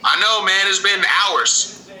 I know, man. It's been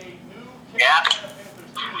hours. Yeah.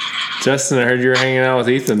 Justin, I heard you were hanging out with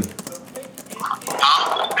Ethan.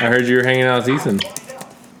 Huh? I heard you were hanging out with Ethan.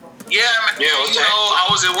 Yeah, man. I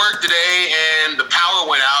was at work today and the power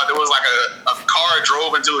went out. There was like a car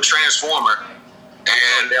drove into a transformer.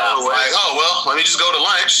 And I was like, oh, well, let me just go to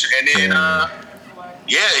lunch. And then,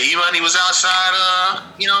 Imani was outside,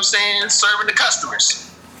 you know what I'm saying, serving the customers.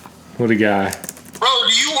 What a guy. Bro,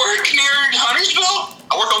 do you work near Huntersville?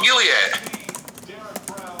 I work on Gilead.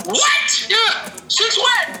 What? Yeah. Since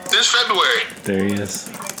when? Since February. There he is.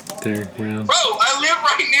 Derek Brown. Bro, I live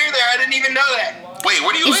right near there. I didn't even know that. Wait,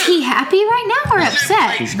 where do you Is live? he happy right now or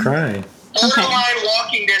upset? He's crying. Borderline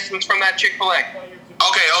walking distance from that Chick-fil-A.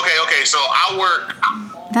 Okay. So I work.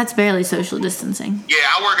 That's barely social distancing. Yeah,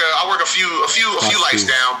 I work a few lights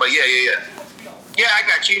down, but yeah. Yeah, I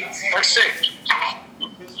got you. That's sick.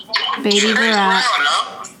 Baby Derek Brown, Barack.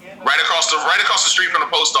 huh? Right across the street from the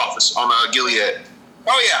post office on Gilead.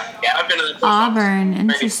 Oh yeah. Yeah, I've been to the post Auburn. office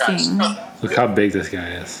many Interesting. times. Look how big this guy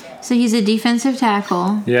is. So he's a defensive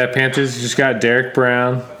tackle. Yeah, Panthers just got Derek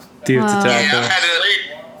Brown, defensive Wow. Yeah, tackle. I had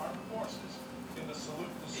to.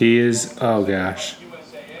 He is. Oh gosh.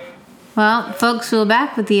 Well, folks, we'll be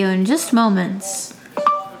back with you in just moments.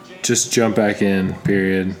 Just jump back in.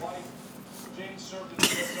 Period.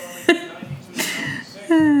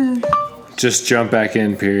 Just jump back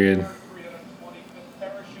in. Period.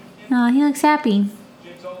 Oh, he looks happy.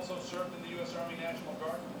 James also served in the U.S. Army National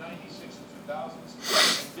Guard from 96 to 2000s.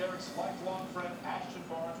 And Derek's lifelong friend Ashton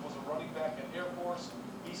Barnes was a running back in Air Force.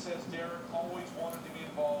 He says Derek always wanted to be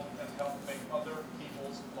involved and help make other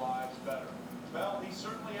people's lives better. Well, he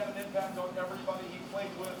certainly had an impact on everybody he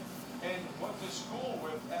played with and went to school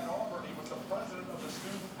with at Auburn. He was the president of the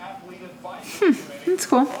Student Athlete Advisory Committee. That's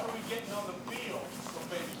cool. What are we getting on the field from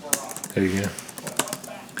Baby Barack? There you go.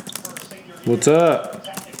 What's up?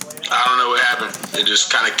 I don't know what happened. It just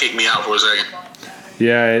kind of kicked me out for a second.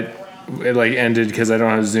 Yeah, it like ended because I don't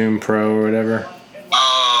have Zoom Pro or whatever.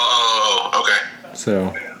 Oh, okay.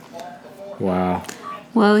 So, wow.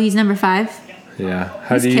 Whoa, he's number 5. Yeah.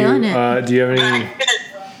 How He's do you? killing it. Do you have any?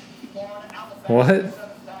 What?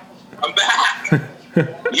 I'm back.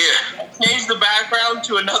 Yeah. Change the background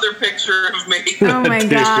to another picture of me. Oh my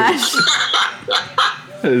Dude. gosh.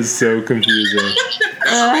 That is so confusing.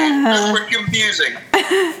 That's super confusing.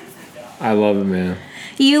 I love it, man.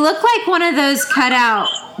 You look like one of those cutout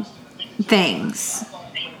things.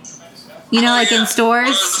 You know, like in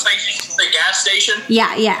stores? The gas station.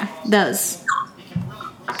 Yeah, those.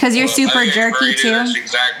 Because you're super Other hand, jerky Brady, too. that's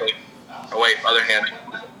exactly. Oh wait, other hand.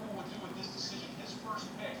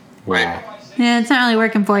 Wow. Yeah, it's not really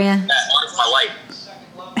working for you. That's my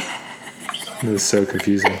light. This is so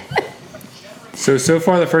confusing. So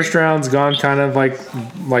far the first round's gone kind of like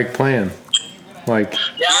planned. Like,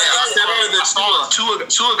 Yeah,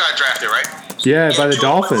 Tua got drafted, right? yeah, by the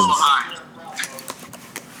Tua went Dolphins. behind.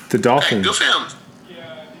 The Hey, Dolphins. good for him.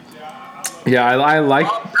 Yeah, I like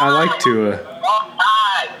Tua. Wrong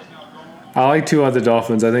side. I like Tua on the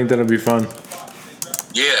Dolphins. I think that'll be fun.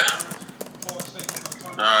 Yeah.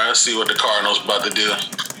 All right, let's see what the Cardinals about to do.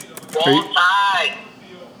 Wrong side.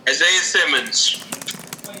 Isaiah Simmons.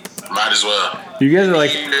 Might as well. You guys are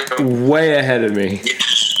like way ahead of me.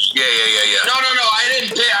 Yeah. No, I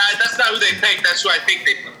didn't pick. That's not who they picked. That's who I think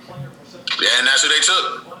they picked. Yeah, and that's who they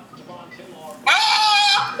took.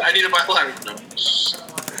 Ah! I need a my life. No.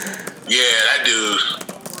 Yeah, that dude.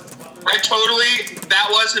 That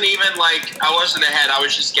wasn't even like, I wasn't ahead. I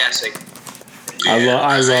was just guessing. I love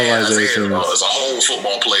Isaiah Simmons. Is a whole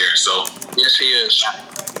football player, so. Yes, he is.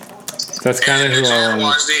 That's kind of And who the I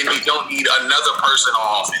want. Jaguars didn't don't need another person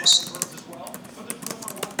on offense.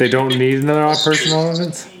 They don't need another person on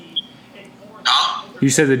offense? Huh? You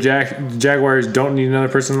said the Jaguars don't need another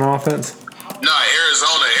person on offense? No,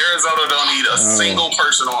 Arizona don't need a single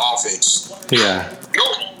person on offense. Yeah.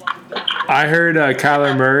 Nope. I heard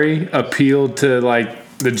Kyler Murray appealed to like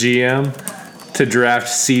the GM to draft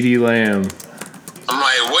CeeDee Lamb. I'm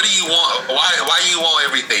like, what do you want? Why do you want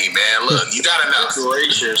everything, man? Look, you got enough.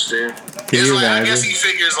 Gracious, dude. Can you I imagine? guess he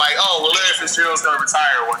figures like, oh, well, Larry Fitzgerald's gonna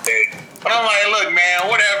retire one day. But I'm like, look, man,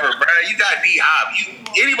 whatever, bro. You got D Hop.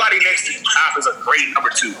 Anybody next to Hop is a great number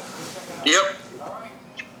 2. Yep.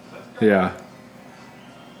 Yeah.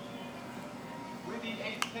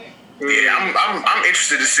 Yeah, I'm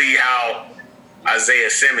interested to see how Isaiah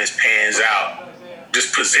Simmons pans out,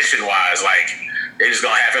 just position wise. Like they're just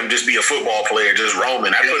gonna have him just be a football player, just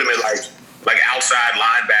roaming. I put him at like like outside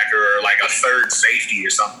linebacker or like a third safety or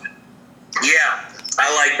something. Yeah, I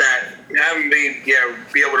like that. Have him be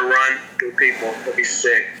able to run with people. That'd be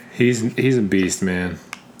sick. He's a beast, man.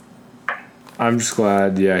 I'm just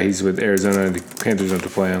glad, he's with Arizona and the Panthers don't have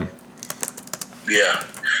to play him. Yeah.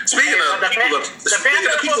 Speaking of people in the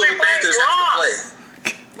Panthers have to play.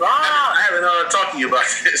 I haven't talked to you about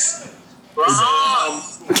this. So, how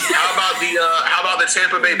about the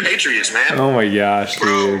Tampa Bay Patriots, man? Oh my gosh,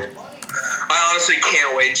 dude. I honestly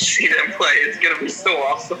can't wait to see them play. It's gonna be so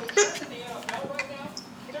awesome.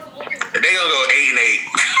 They gonna go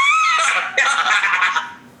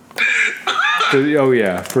 8-8. Oh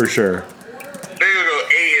yeah, for sure. They gonna go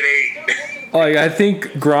 8-8. Like, I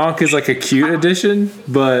think Gronk is like a cute addition,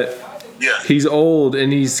 but he's old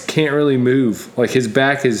and can't really move. Like, his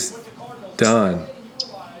back is done.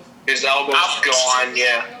 His elbow's gone.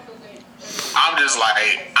 Yeah. I'm just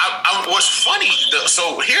like, what's funny,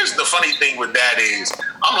 so here's the funny thing with that is,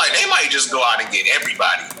 I'm like, they might just go out and get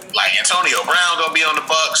everybody. Like, Antonio Brown gonna be on the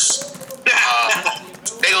Bucks.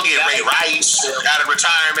 They gonna get Ray Rice out of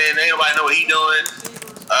retirement. Ain't nobody know what he doing.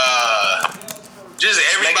 Just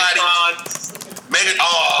everybody.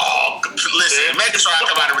 Megatron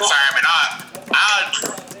come out of retirement.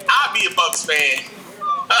 I'll be a Bucks fan.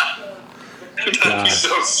 He's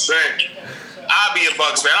so sick. I'll be a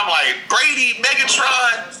Bucks fan. I'm like, Brady,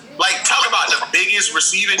 Megatron, like, talk about the biggest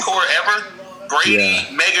receiving core ever. Brady,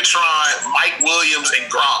 Megatron, Mike Williams, and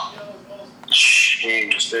Gronk.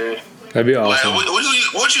 Jeez, dude. That'd be awesome. Like,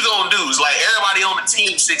 what you gonna do? Is like everybody on the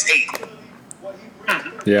team 6'8".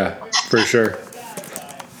 Yeah, for sure.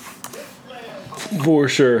 For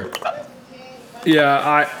sure.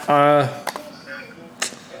 Yeah,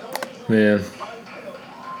 man.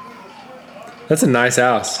 That's a nice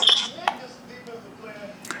house.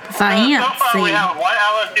 Fancy. So far, we have one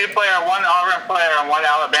LSU player, one Auburn player, and one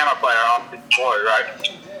Alabama player on the board, right?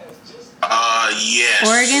 Yes.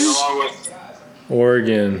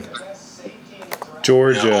 Oregon.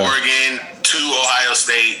 Georgia. Yeah, Oregon, 2 Ohio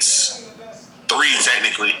States, 3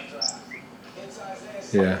 technically.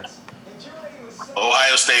 Yeah.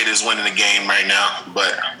 Ohio State is winning the game right now,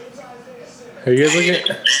 but Are you guys looking at?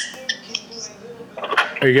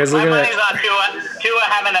 My money's on Tua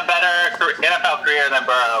having a better NFL career than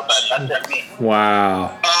Burrow, but that's just me.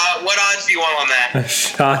 Wow. What odds do you want on that?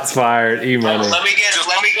 Shots fired. E-money. Let me go.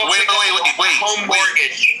 Wait. Home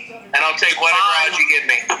mortgage, and I'll take whatever odds you give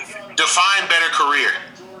me. Define better career.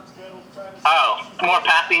 Oh, more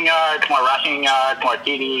passing yards, more rushing yards, more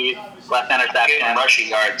TDs, less interceptions. Rushing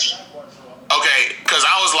yards. Okay, because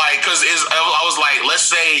I was like, let's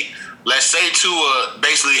say Tua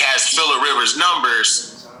basically has Phillip Rivers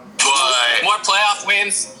numbers, but more playoff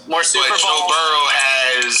wins, more Super Bowls. Joe Burrow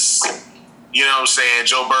has, you know what I'm saying?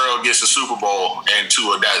 Joe Burrow gets a Super Bowl and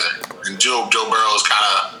Tua doesn't, and Joe Burrow is kind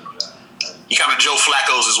of Joe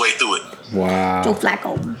Flacco's his way through it. Wow. Joe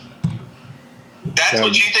Flacco. That's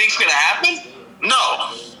what you think's gonna happen? No.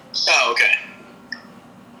 Oh, okay.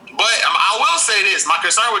 But I will say this: my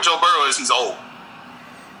concern with Joe Burrow is he's old.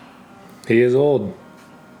 He is old.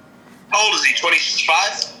 How old is he?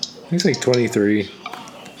 25? He's like 23.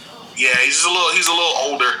 Yeah, he's a little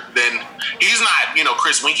older than he's not,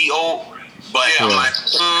 Chris Winkie old, but I'm like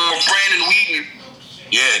Brandon Whedon.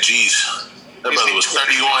 Yeah, jeez, that brother was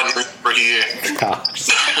 31 for year. Gosh.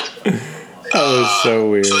 That was so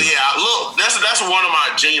weird. So yeah, look, that's one of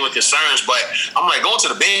my genuine concerns. But I'm like, going to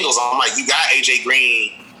the Bengals, I'm like, you got AJ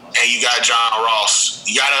Green and you got John Ross.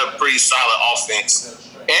 You got a pretty solid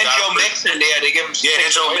offense. And Joe Mixon, they give him. Yeah,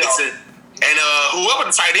 and Joe Mixon. And whoever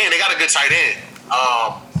the tight end, they got a good tight end.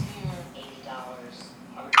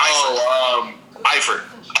 Eifert.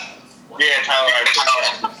 Yeah, Tyler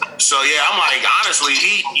Eifert. So yeah, I'm like, honestly,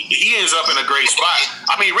 he ends up in a great spot.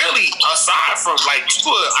 I mean, really, aside from like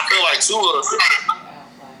Tua, I feel like Tua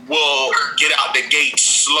will get out the gate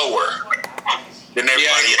slower than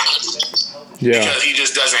everybody else. Yeah. Because he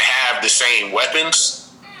just doesn't have the same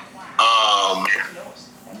weapons.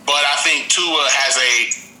 But I think Tua has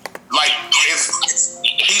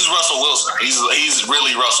he's Russell Wilson. He's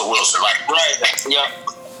really Russell Wilson. Like, right. Yeah.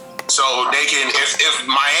 So they can, if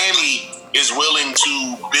Miami is willing to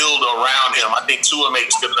build around him, I think Tua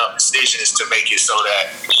makes good enough decisions to make it so that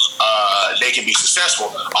they can be successful.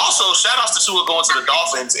 Also, shout outs to Tua going to the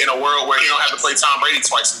Dolphins in a world where he don't have to play Tom Brady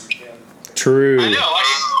twice a week. True. I know, like,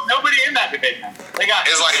 nobody in that division. They got.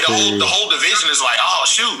 It's like the whole division is like, oh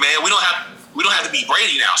shoot, man, we don't have to beat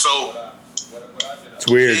Brady now. So it's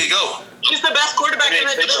weird. There you go. He's the best quarterback in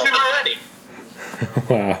the division already.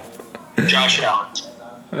 Wow. Josh Allen.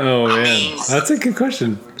 Oh man, that's a good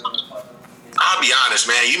question. I'll be honest,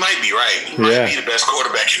 man. You might be right. He might be the best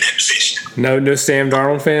quarterback in that position. No Sam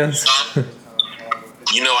Darnold fans?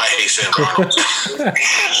 You know I hate Sam Darnold.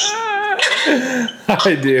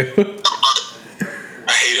 I do.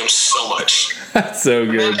 I hate him so much. That's so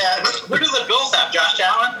good. Who do the Bills have? Josh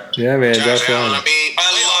Allen? Yeah, man. Josh Allen. I mean,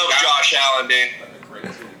 I love Josh Allen, dude.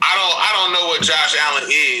 I don't know what Josh Allen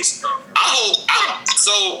is.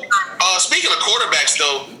 Speaking of quarterbacks,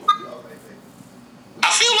 though,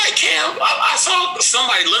 I feel like Cam. I saw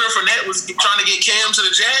somebody, Leonard Fournette, was trying to get Cam to the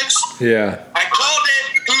Jags. Yeah. I called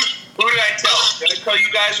it. Who did I tell? Did I tell you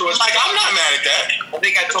guys? Or was Like, I'm not mad at that. I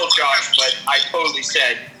think I told Josh, but I totally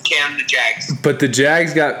said Cam to Jags. But the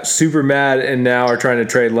Jags got super mad and now are trying to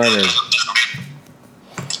trade Leonard.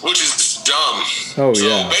 Which is dumb. Oh, So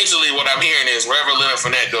yeah. basically what I'm hearing is wherever Leonard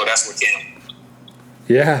Fournette go, that's where Cam.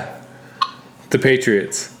 Yeah. The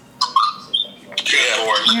Patriots. Yeah.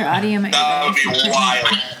 Your audio might That would be be better. wild.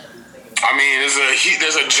 I mean,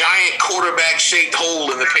 there's a giant quarterback-shaped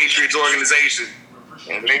hole in the Patriots organization.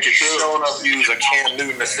 And they could sure enough use a Cam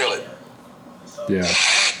Newton to fill it. Yeah.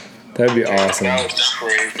 That'd be awesome. That was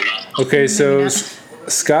crazy. Okay, so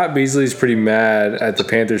Scott Beasley's pretty mad at the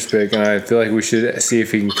Panthers pick, and I feel like we should see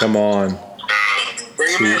if he can come on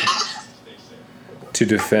Bring him in. to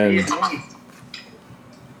defend.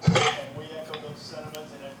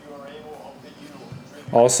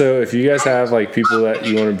 Also, if you guys have like people that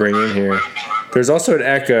you want to bring in here, there's also an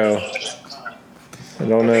echo. I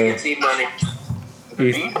don't know. It's E-Money.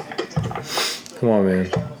 Come on,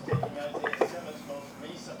 man.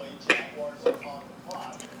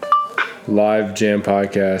 Live Jam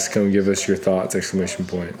Podcast. Come give us your thoughts! Exclamation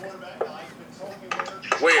point.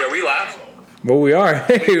 Wait, are we live? Well, we are.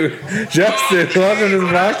 Hey, Justin, welcome to the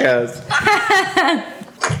podcast.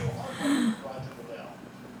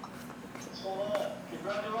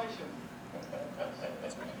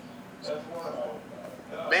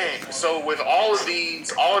 Man, so with all of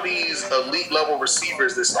these elite level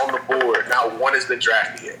receivers that's on the board, not one has been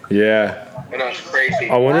drafted yet. Yeah. And that's crazy.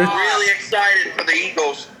 I wonder- I'm really excited for the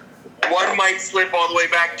Eagles. One might slip all the way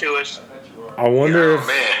back to us. I wonder Oh if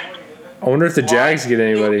man. the Jags get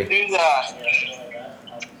anybody. Do that.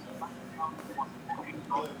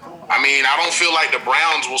 I mean, I don't feel like the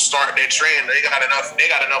Browns will start that trend. They got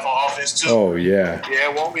enough on offense too. Oh yeah. Yeah,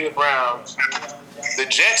 it won't be the Browns. The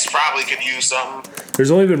Jets probably could use something.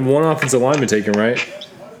 There's only been one offensive lineman taken, right?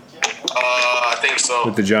 I think so.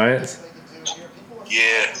 With the Giants.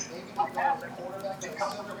 Yeah.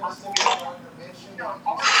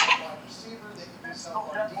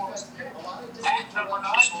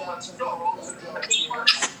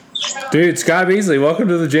 Dude, Scott Beasley, welcome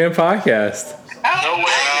to the Jam Podcast. No way.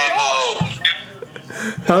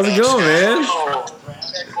 How's it going, man?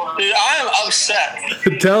 Dude, I am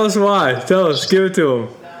upset. Tell us why. Tell us. Give it to him.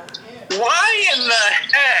 Why in the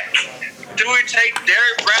heck do we take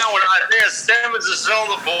Derek Brown when Isaiah Simmons is still on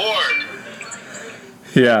the board?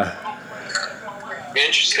 Yeah.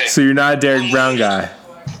 Interesting. So you're not a Derek Brown guy.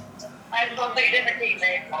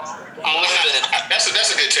 That's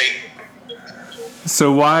a good take.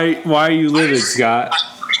 So why are you livid, Scott?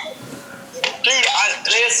 Dude,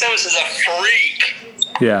 Isaiah Simmons is a freak.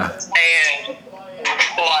 Yeah. And,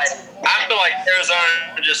 I feel like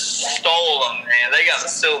Arizona just stole them, man. They got to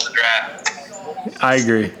steal the draft. I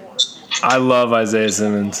agree. I love Isaiah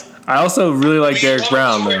Simmons. I also really like Derek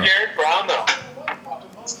Brown, though. Derek Brown, though.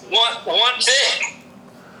 One thing.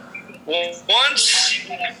 Once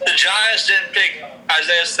the Giants didn't pick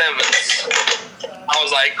Isaiah Simmons, I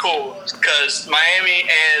was like, cool, because Miami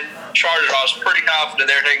and Chargers, I was pretty confident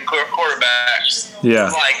they were taking quarterbacks. Yeah.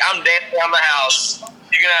 Like, I'm dancing around the house.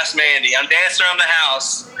 You can ask Mandy. I'm dancing around the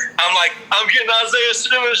house. I'm like, I'm getting Isaiah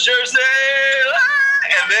Simmons jersey.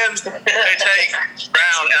 And then they take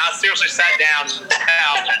Brown, and I seriously sat down on the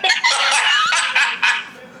couch.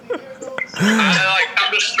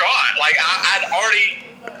 I'm distraught. Like, I'd already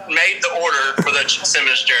made the order for the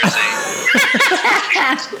Simmons jersey.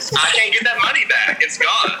 I can't get that money back. It's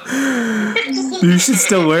gone. You should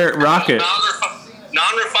still wear it. Rock it.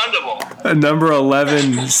 Non-refundable. A number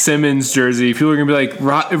 11 Simmons jersey. People are going to be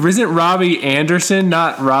like, isn't Robbie Anderson,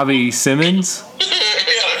 not Robbie Simmons?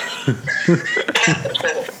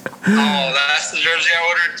 Oh, that's the jersey I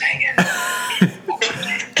ordered? Dang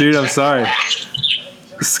it. Dude, I'm sorry.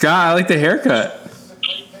 Scott, I like the haircut.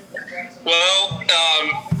 Well,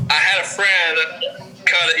 I had a friend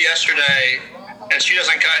cut it yesterday, and she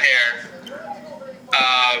doesn't cut hair.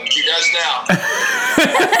 She does now.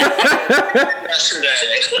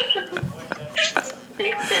 Yesterday.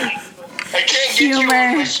 I can't get you on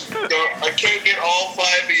my I can't get all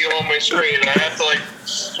 5 of you on my screen. I have to like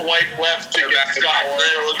swipe left to get Scott. Then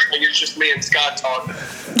it looks like it's just me and Scott talking.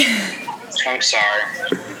 I'm sorry.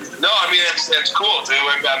 No, I mean that's cool, dude.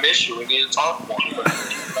 I miss you. We need to talk more. Look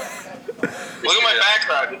at my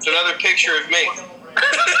background. It's another picture of me.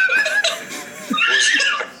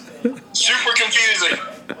 Super confusing.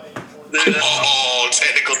 Oh,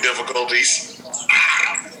 technical difficulties.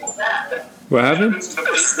 What happened?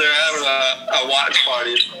 They're having a watch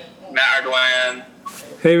party. Matt Glenn.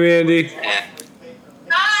 Hey, Randy.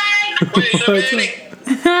 Hi. Wait, so Manny.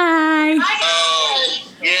 Hi. Oh,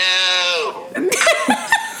 yo.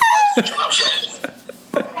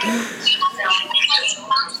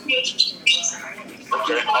 Bro,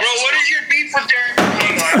 what is your beef with Derek? I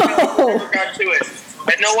never got to it.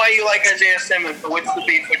 I know why you like Isaiah Simmons, but what's the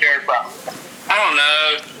beef with Derek Brown? I don't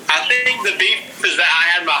know. I think the beef is that I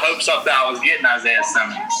had my hopes up that I was getting Isaiah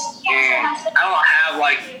Simmons. I don't have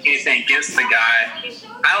like anything against the guy.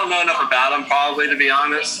 I don't know enough about him probably, to be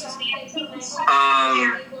honest.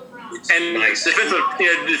 And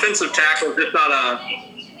defensive tackle is just not a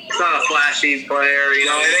flashy player. You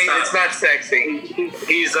know, It's not sexy.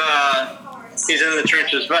 He's in the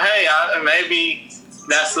trenches. But hey, maybe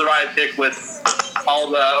that's the right pick with all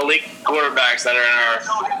the elite quarterbacks that are in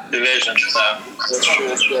our division. So That's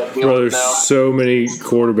true. Bro, there's so many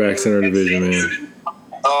quarterbacks in our division, man.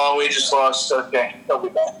 Oh, we just lost. Okay, he'll be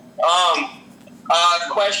back.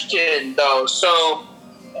 Question though. So,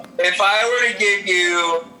 if I were to give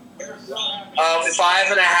you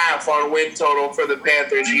 5.5 on win total for the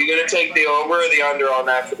Panthers, are you gonna take the over or the under on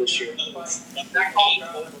that for this year?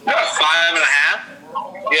 5.5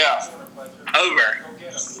 Yeah, over.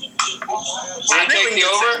 I think we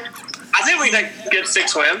over. I think we can get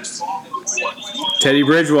 6 wins. Teddy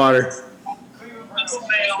Bridgewater.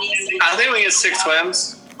 I think we get 6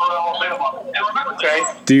 wins. Okay.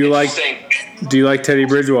 Do you like Teddy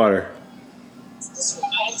Bridgewater?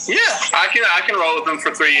 Yeah, I can roll with them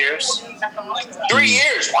for 3 years. 3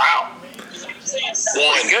 years. Wow.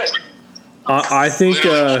 One good. I think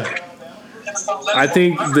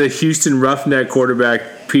the Houston Roughneck quarterback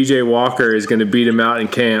PJ Walker is going to beat him out in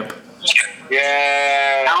camp.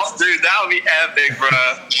 Yeah. Dude, that would be epic, bro.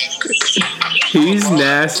 He's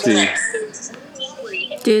nasty.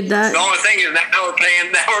 Dude, The only thing is now we're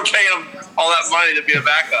paying him all that money to be a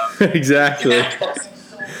backup. Exactly.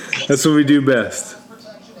 That's what we do best.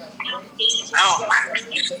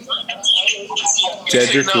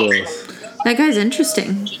 Jedrick Wills. that guy's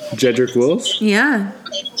interesting. Jedrick Wills? Yeah.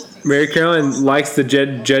 Mary Carolyn likes the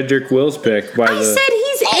Jedrick Wills pick by I the. said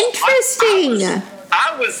he's interesting.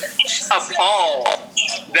 I was appalled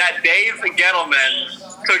that Dave Gettleman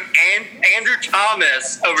took Andrew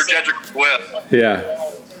Thomas over Jedrick Wills. Yeah.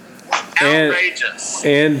 Outrageous.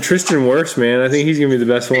 And Tristan Wirfs, man. I think he's going to be the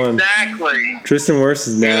best one. Exactly. Tristan Wirfs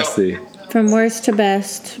is nasty. From worst to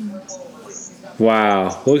best.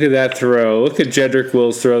 Wow. Look at that throw. Look at Jedrick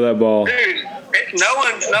Wills throw that ball. Dude, no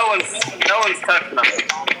one's touching him.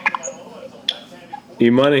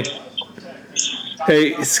 E-Money.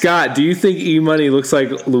 Hey, Scott, do you think E-Money looks like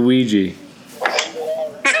Luigi?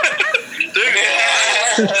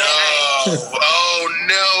 Oh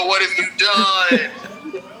no! What have you done?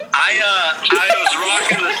 I was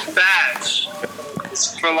rocking this patch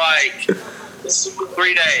for like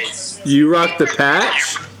 3 days. You rock the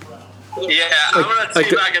patch? Yeah, I'm gonna see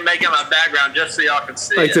if I can make it my background just so y'all can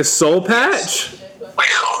see Like it. the soul patch?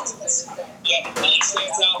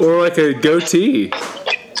 Or like a goatee?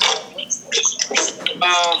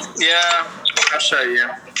 Yeah, I'll show you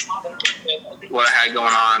what I had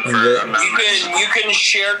going on for a moment. You can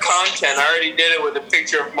share content. I already did it with a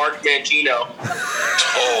picture of Mark Mangino.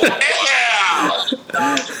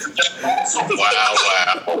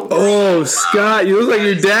 Wow! Oh, Scott, you look like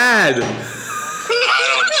your dad. I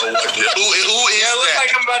don't know what. Who is Yeah, it looks that?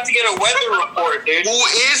 like I'm about to get a weather report, dude. Who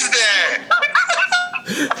is that?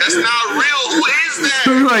 That's not real. Who is that?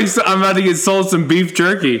 Like I'm about to get sold some beef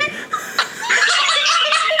jerky.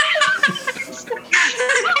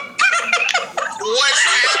 What's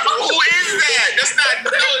that? Who is that? That's not.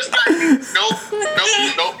 No, it's not.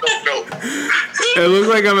 No. It looks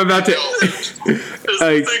like I'm about to. Like,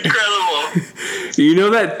 It's incredible. you know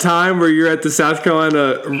that time where you're at the South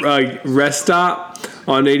Carolina rest stop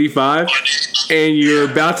on 85, and you're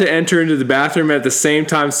about to enter into the bathroom at the same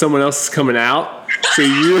time someone else is coming out. So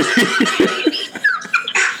you.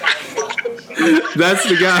 That's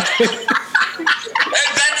the guy.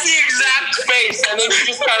 That's the exact face, and then you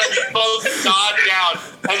just kind of both nod down,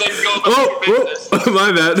 and then go back to your business. Oh,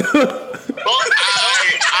 my bad.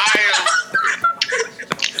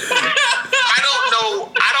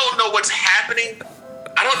 I don't know what's happening happening.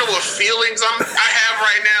 I don't know what feelings I have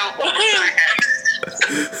right now.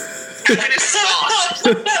 Happiness sucks.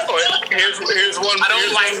 Here's one. I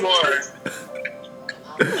don't like more.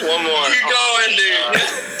 One more. Keep going, dude.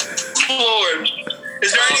 Lord.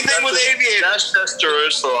 Is there anything with Aviator? That's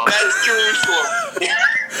Jerusalem. That's Jerusalem.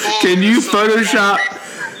 Can you Photoshop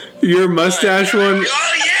your mustache one?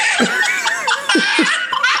 Oh yeah.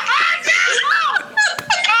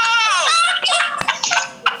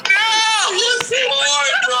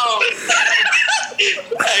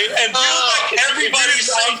 And feel like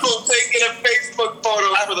everybody's uncle taking a Facebook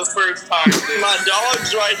photo for the first time. My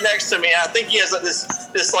dog's right next to me. I think he has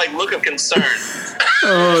this like look of concern.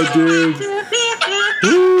 Oh, dude.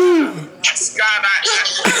 Scott, I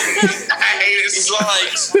hate it. He's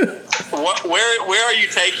like, where are you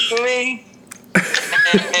taking me?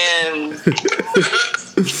 And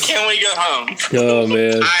can we go home? Oh,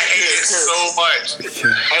 man. I hate it so much.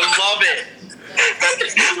 I love it.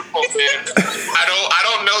 That's beautiful, man. I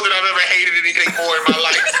don't know that I've ever hated anything more in my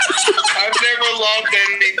life. I've never loved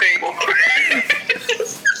anything more.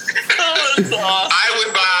 That's awesome. I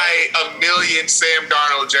would buy 1,000,000 Sam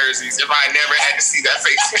Darnold jerseys if I never had to see that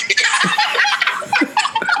face again.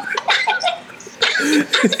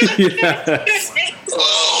 Yes.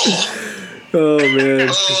 Oh, Oh, man.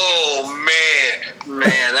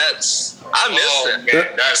 man, That's I missed it. man,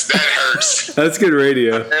 that hurts. That's good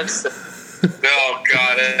radio. That's Oh,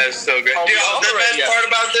 God, that's so good. Oh, Dude, we all the best already- part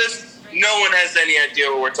about this, no one has any idea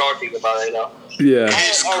what we're talking about right now. Yeah.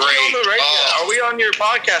 It's Are we on the great. radio? Oh. Are we on your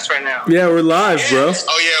podcast right now? Yeah, we're live, bro.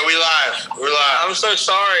 Oh yeah, we live. We're live. I'm so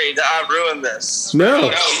sorry that I ruined this. No.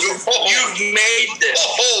 No, you've made this.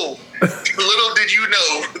 Oh, little did you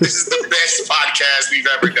know, this is the best podcast we've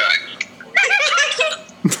ever done.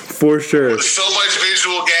 For sure. So much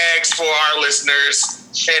visual gags for our listeners.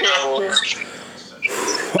 And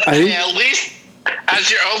I think, At least, as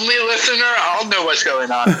your only listener, I'll know what's going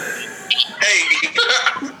on. hey,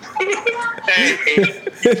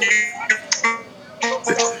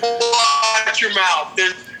 Watch your mouth.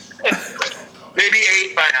 There's maybe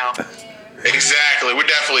 8 by now. exactly. We're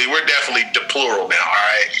definitely the plural now. All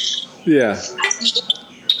right. yeah.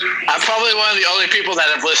 I'm probably one of the only people that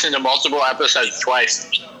have listened to multiple episodes twice.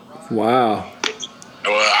 Wow.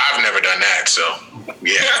 Well, I've never done that, so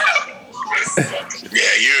yeah.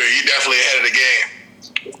 Yeah, you're definitely ahead of the game.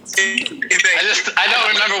 I don't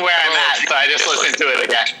remember where I'm at, so I just listened to it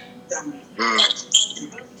again.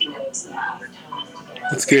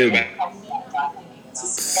 That's good.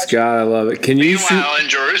 Scott, I love it. Can you see, Meanwhile, in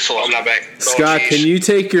Jerusalem, I'm not back. Scott, can you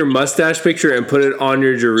take your mustache picture and put it on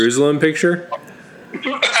your Jerusalem picture? I wish.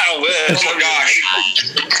 Oh my gosh.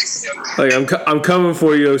 Like, I'm coming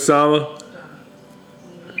for you, Osama.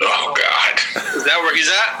 Oh God. Is that where he's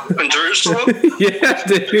at? In Jerusalem? Yeah,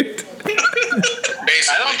 dude.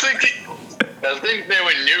 I don't think they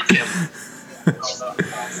would nuke him. I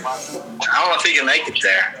don't know if he can make it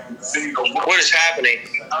there. What is happening?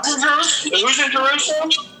 Who's in Jerusalem?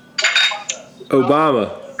 Obama.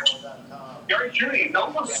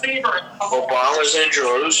 Obama's in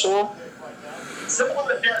Jerusalem?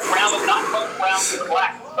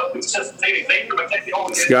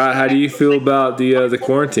 Scott, how do you feel about the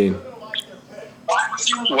quarantine? What?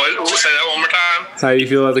 Say that one more time. How do you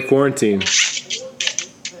feel about the quarantine?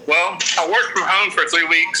 Well, I worked from home for 3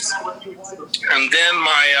 weeks, and then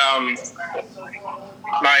my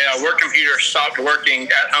work computer stopped working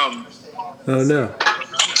at home. Oh, no.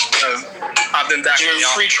 So I've been back. Your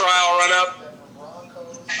free trial run up.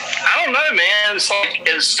 I don't know, man. It's like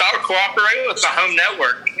it stopped cooperating with my home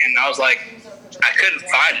network, and I was like, I couldn't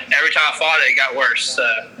fight it. Every time I fought it, it got worse. So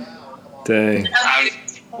Dang.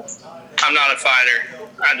 I'm not a fighter.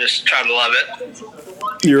 I just try to love it.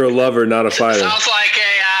 You're a lover, not a fighter. Sounds like a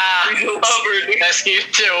excuse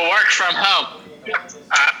to work from home.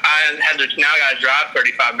 I had to now. I got to drive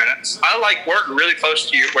 35 minutes. I like work really close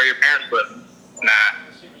to where your parents live. Nah,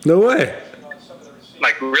 No way.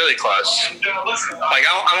 like really close. Like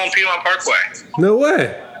I'm on Piedmont Parkway. No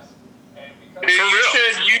way. Dude,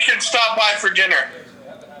 you should stop by for dinner.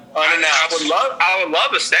 I would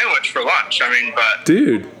love a sandwich for lunch. I mean, but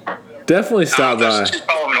Dude, definitely stop by. That's just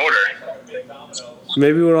all in order.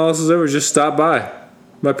 Maybe when all this is over, just stop by.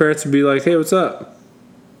 My parents would be like, hey, what's up?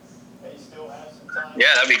 Yeah,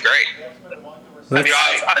 that'd be great. I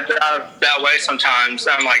drive that way sometimes.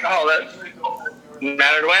 I'm like, oh, that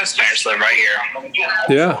Matter Wayne's parents live right here.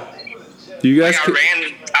 Yeah. You guys Like, could,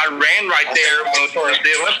 I ran right there when we were at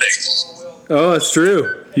the Olympics. oh, that's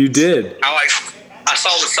true. You did. I saw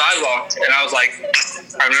the sidewalk and I was like,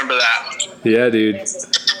 I remember that. Yeah, dude.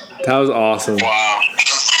 That was awesome. Wow.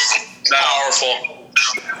 Powerful.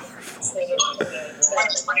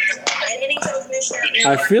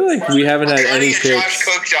 I feel like we haven't had I any need Josh picks.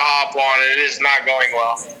 Cook to hop on it. It is not going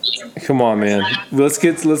well. Come on, man. Let's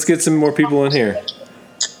get some more people in here.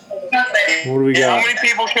 What do we Yeah, how got? many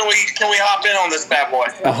people can we hop in on this bad boy?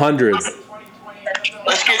 100.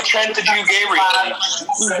 Let's get Trent to Drew Gabriel.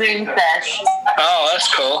 Oh,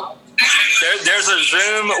 that's cool. There's a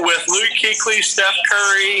Zoom with Luke Kuechly, Steph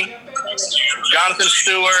Curry, Jonathan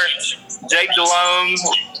Stewart, Jake Delhomme.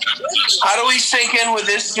 How do we sync in with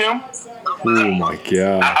this Zoom? Oh my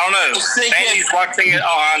god. I don't know. Sync in. Andy's watching it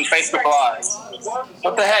on Facebook Live.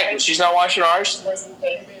 What the heck? She's not watching ours?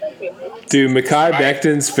 Dude, Mekhi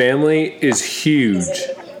Becton's family is huge.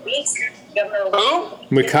 Who?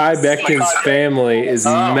 Mekhi Becton's family is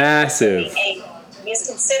massive. He's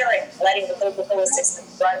considering letting the Coca-Cola system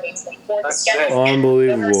run before the schedule.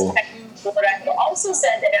 Unbelievable. Florida also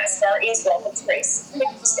said that NASCAR is welcome to race in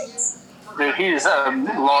 50 states. Dude, he's a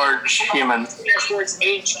large human. Sports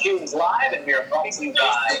HQ is live, and we are brought to you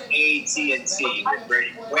by AT&T with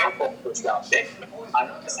Brady Quinn for first round pick. I'm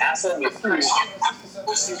Chris Hassel with first.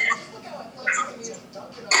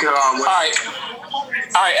 All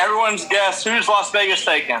right, everyone's guess. Who's Las Vegas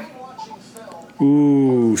taking?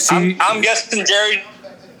 Ooh, I'm guessing Jerry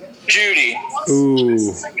Judy. Ooh.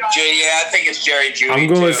 I think it's Jerry Judy. I'm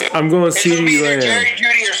going It'll be CeeDee either Lamb. Jerry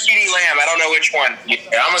Judy or CeeDee Lamb. I don't know which one. Yeah,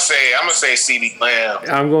 I'm gonna say CeeDee Lamb.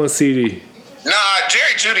 I'm going CeeDee. Nah,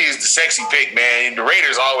 Jerry Judy is the sexy pick, man. The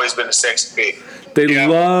Raiders always been the sexy pick. They Yeah.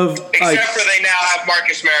 love Except for they now have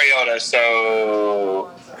Marcus Mariota, so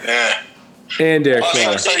Yeah. and Derek So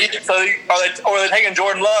Carr. are they taking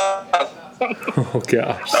Jordan Love? Oh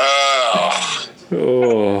gosh. Oh.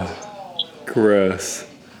 Oh, gross.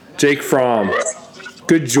 Jake Fromm,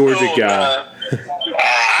 good Georgia guy.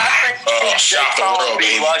 I think Jake shock the Fromm world, will be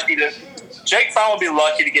baby. lucky to. Jake Fromm will be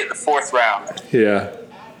lucky to get the 4th round. Yeah.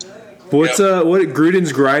 What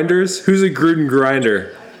Gruden's grinders? Who's a Gruden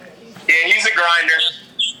grinder? yeah, he's a grinder.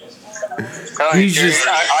 He's just.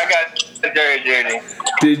 I got Jerry Judy.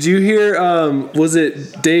 Did you hear? Was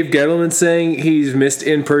it Dave Gettleman saying he's missed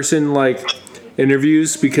in-person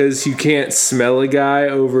interviews because you can't smell a guy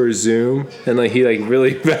over Zoom, and he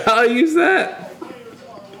really values that?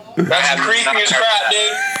 That's creepy as crap,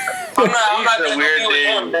 dude. I'm not He's a weird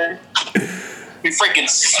dude. You freaking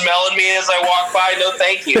smelling me as I walk by? No,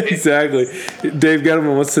 thank you. Exactly. Dave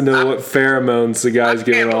Gettleman wants to know what pheromones the guy's I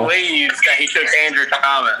giving can't off. believe that he took Andrew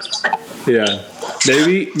Thomas. Yeah.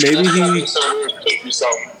 Maybe That'd he. be so weird. Could be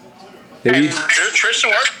something. Maybe. And Tristan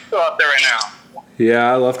Wirfs still out there right now.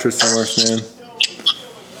 Yeah, I love Tristan Wirfs, man.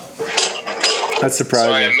 That's Sorry,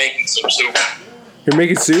 surprising. I'm making some soup. You're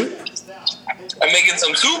making soup? I'm making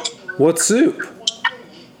some soup. What soup?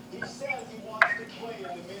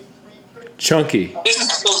 Chunky. This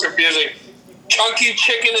is so confusing. Chunky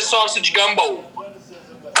chicken and sausage gumbo.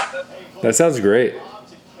 That sounds great.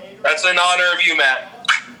 That's in honor of you, Matt.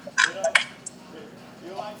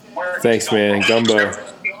 Thanks, man. Gumbo.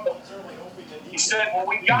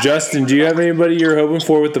 Justin, do you have anybody you're hoping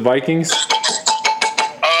for with the Vikings?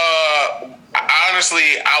 Honestly,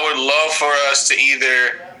 I would love for us to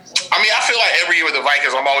either. I feel like every year with the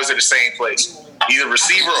Vikings, I'm always at the same place, either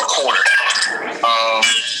receiver or corner.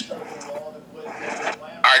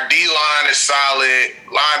 Our D line is solid,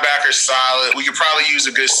 linebacker's solid. We could probably use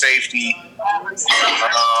a good safety.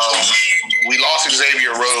 We lost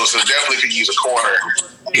Xavier Rhodes, so definitely could use a corner.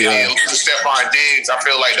 Yeah. And losing Stephon Diggs, I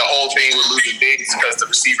feel like the whole thing with losing Diggs is because the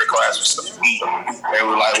receiver class was so weak. They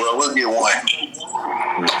were like, well, we'll get one.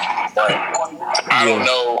 But I don't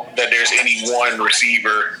know that there's any one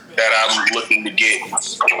receiver that I'm looking to get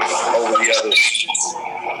over the others.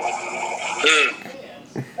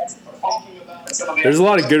 There's a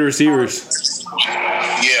lot of good receivers.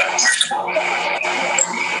 Yeah.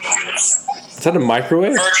 Is that a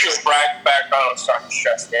microwave? Virtual background is starting to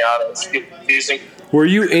stress me out. It's confusing. Were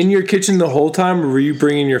you in your kitchen the whole time, or were you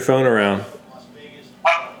bringing your phone around?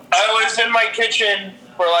 I was in my kitchen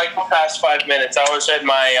for the past 5 minutes. I was at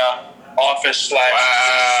my office /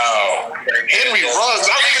 Wow. Henry Ruggs.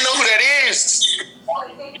 I don't even know who that is.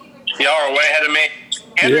 Y'all are way ahead of me.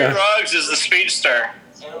 Henry Yeah. Ruggs is the speedster.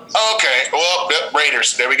 Okay. Well, yep,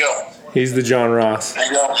 Raiders. There we go. He's the John Ross. Yeah,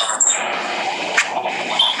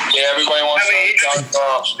 everybody wants to John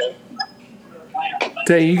Ross.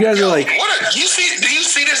 Dang, you guys are Do you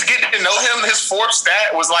see this getting to know him? His fourth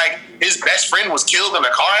stat was his best friend was killed in a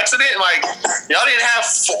car accident. Y'all didn't have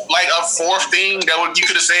a fourth thing that you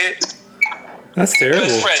could have said. That's His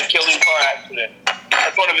terrible. friend killed in a car accident.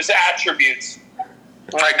 That's one of his attributes.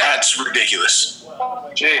 That's ridiculous.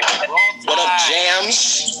 Gee. What up,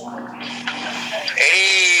 Jams?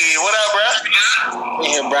 Hey, what up, bro?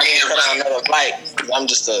 Yeah, bro, I need to cut out another light. I'm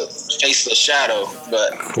just a faceless shadow,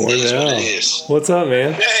 but it is what it is. What's up,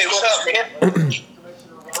 man? Hey, what up, man?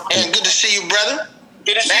 And good to see you, brother.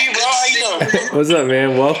 Good to see you, bro. How you doing? What's up,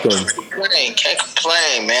 man? Welcome. Can't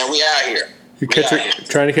complain, man. We out here. You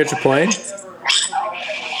trying to catch a plane?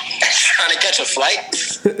 Trying to catch a flight?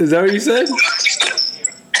 Is that what you said?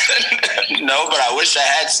 No, but I wish I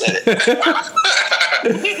had said it.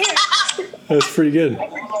 That's pretty good.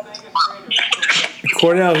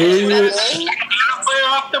 Cornell, who are you with? Player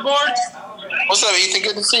off the board. What's up, Ethan?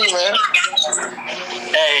 Good to see you, man.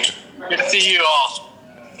 Hey, good to see you all.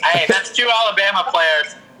 Hey, that's 2 Alabama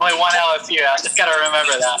players, only 1 LSU. I just got to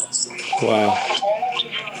remember that. Wow.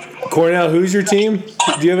 Cornell, who's your team?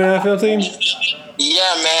 Do you have an NFL team?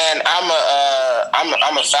 Yeah, man. I'm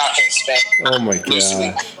a Falcons fan. Oh my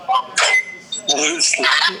god. Loosely.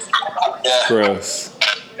 Yeah. Gross.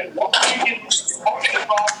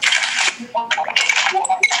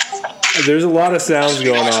 There's a lot of sounds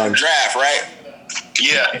going on. Draft, right?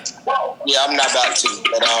 Yeah. Yeah, I'm not about to,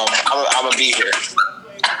 but I'm gonna be here.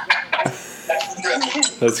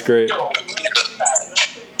 That's great.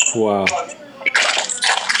 Wow.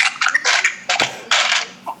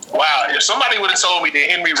 Wow, if somebody would have told me that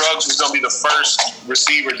Henry Ruggs was going to be the first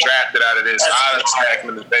receiver drafted out of this, I'd have smacked him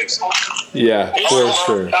in the face. Yeah, for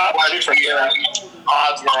sure. Odds were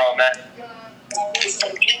on that. If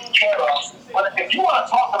you want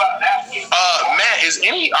to talk about that, Matt,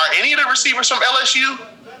 are any of the receivers from LSU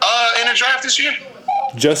in the draft this year?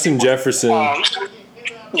 Justin Jefferson.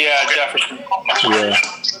 Yeah, Jefferson. Yeah.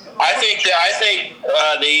 I think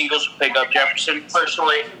the Eagles will pick up Jefferson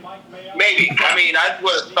personally. Maybe. I mean, I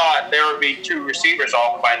would have thought there would be 2 receivers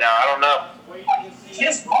off by now. I don't know. Yeah,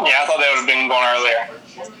 I thought they would have been going earlier.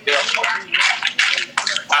 Yeah.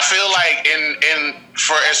 I feel like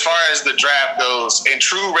for as far as the draft goes, in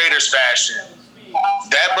true Raiders fashion,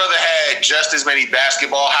 that brother had just as many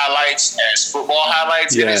basketball highlights as football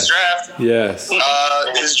highlights in his draft. Yes.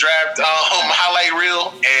 His draft highlight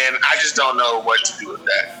reel, and I just don't know what to do with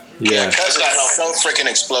that. Yeah. That's so freaking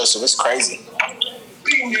explosive. It's crazy.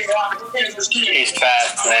 He's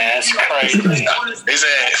fast, man. It's crazy. He's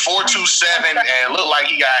at 4.27 and looked like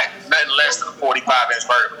he got nothing less than a 45-inch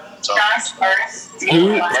vertical. So.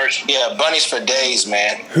 Yeah, bunnies for days,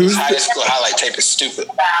 man. Who's high school highlight tape is stupid.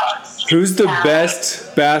 Who's the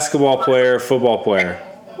best basketball player, football player?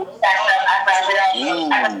 The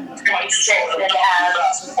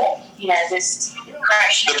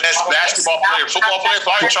best basketball player, football player,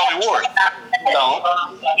 probably Charlie Ward. Don't.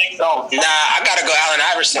 Nah, I gotta go Allen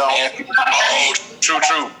Iverson, man. Oh,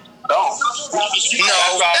 true. No,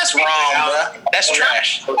 that's wrong, bro. That's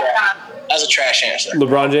trash. That's a trash answer.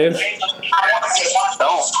 LeBron James?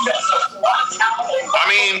 I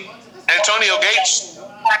mean, Antonio Gates.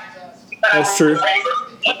 That's true.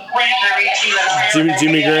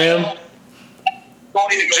 Jimmy Graham?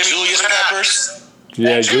 Julius Peppers.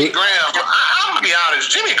 Yeah, Jimmy Graham. I'm gonna be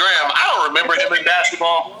honest. Jimmy Graham. I don't remember him in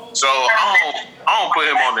basketball, so I don't put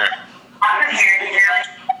him on there.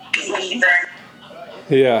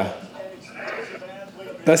 Yeah.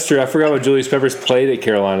 That's true. I forgot what Julius Peppers played at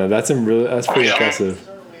Carolina. That's pretty impressive.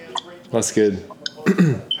 That's good. I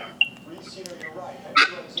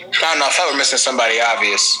don't know if I were missing somebody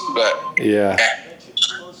obvious, but yeah.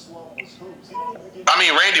 I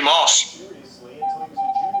mean, Randy Moss.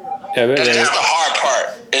 Yeah, that's the hard part.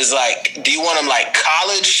 Is like, do you want him like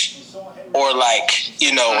college or like,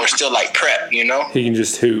 or still like prep, He can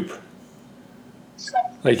just hoop.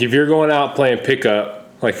 Like if you're going out playing pickup,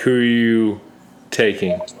 like who are you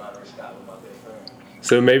taking?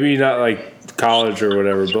 So maybe not like college or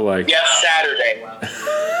whatever, but like Jeff Saturday.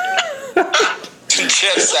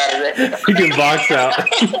 Jeff Saturday. You can box out.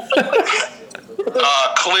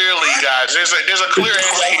 Clearly, guys, there's a clear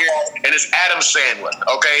answer here, and it's Adam Sandler.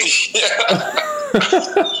 Okay.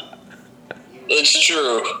 It's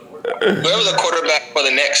true. Whoever the quarterback for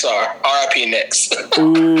the Knicks are, RIP Knicks.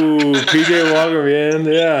 Ooh, PJ Walker, man,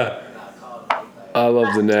 yeah. I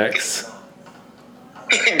love the Knicks.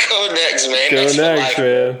 Go Knicks, man. Go Knicks,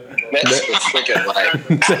 man. Knicks for freaking life.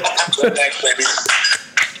 Next, baby.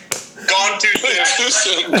 Gone too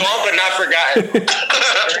soon. Gone but not forgotten.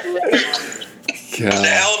 God. The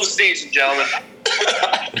hell of a season, gentlemen.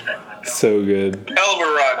 So good. Hell of a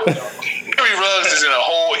run. Henry Ruggs is in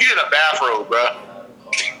a bathrobe, bro.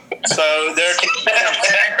 So they're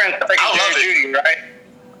considering Jerry Judy, right?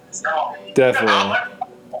 Definitely.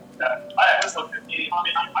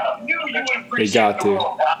 They got to.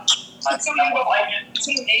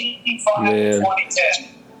 Man.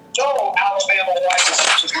 So Alabama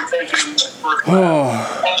Oh.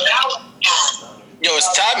 Yo, is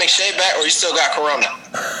Todd McShay back, or you still got Corona?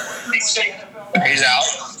 He's out.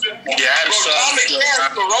 Yeah, Todd McShay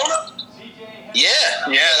has Corona? Yeah,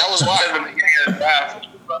 that was why.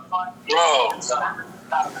 Bro.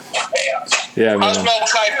 Yeah, How's man. Mel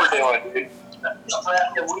Kiper doing?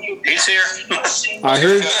 He's here. I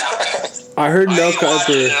heard Mel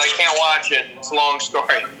Kiper. I can't watch it. It's a long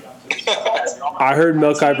story. I heard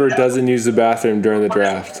Mel Kiper doesn't use the bathroom during the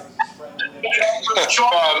draft. Mel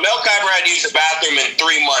Kiper had to use the bathroom in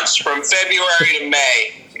 3 months, from February to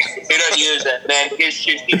May. He doesn't use it. Then he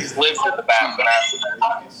just lives in the bathroom after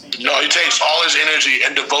that. No, he takes all his energy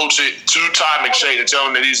and devotes it to Todd McShay to tell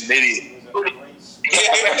him that he's an idiot.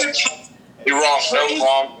 You're wrong. So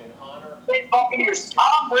wrong.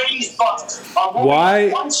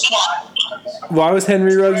 Why was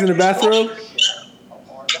Henry Ruggs in the bathrobe?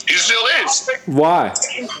 He still is. Why?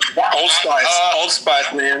 Old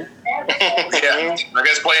Spice, man. Yeah, I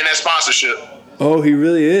guess playing that sponsorship. Oh, he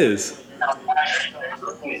really is.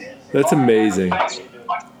 That's amazing.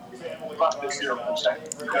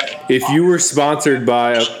 If you were sponsored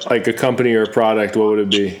by a company or a product, what would it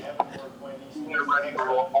be?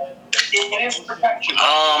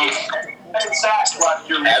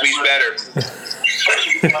 Abby's better.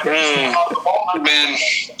 Man,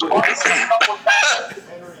 that's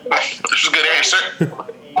a good answer.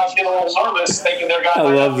 I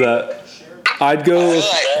love that. I'd go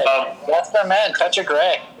That's the man, Touch of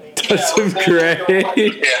Grey. Touch of Grey.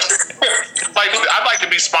 I'd like to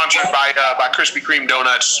be sponsored by Krispy Kreme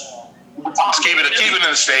donuts. Let's keep it in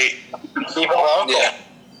the state. Yeah.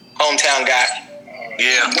 Hometown guy.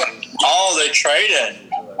 Yeah. Oh, they traded.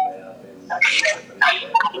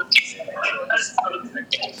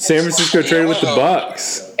 San Francisco traded with the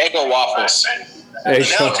Bucks. Eggo waffles. Now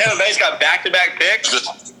Tampa Bay's got back-to-back picks.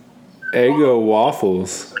 Eggo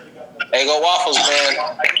waffles. Eggo waffles, man.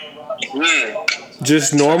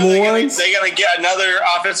 Just normal ones? They gonna get another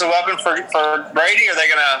offensive weapon for Brady, or they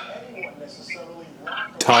gonna?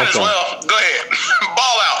 Might Talk as on. well. Go ahead.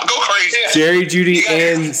 Ball out. Go crazy. Jerry Jeudy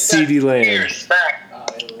and CeeDee Lamb.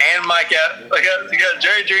 And Mike Evans. You got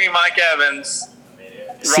Jerry Jeudy, Mike Evans,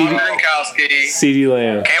 Rob Gronkowski, CeeDee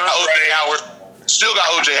Lamb. And O.J. Howard. Still got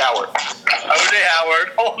O.J. Howard. O.J.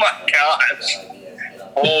 Howard. Oh my gosh.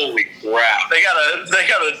 Holy crap! They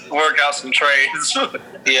gotta work out some trades.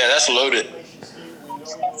 Yeah, that's loaded.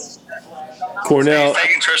 Cornell.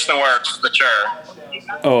 Taking Tristan Wirfs for sure.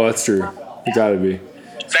 Oh, that's true. It gotta be.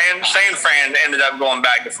 San Fran ended up going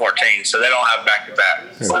back to 14, so they don't have back-to-back.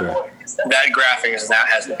 Okay. That graphic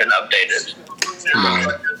hasn't been updated.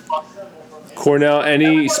 No. Cornell,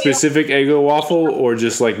 any specific Eggo waffle or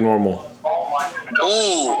just like normal?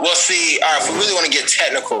 Ooh, well, see, all right, if we really want to get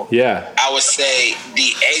technical, Yeah. I would say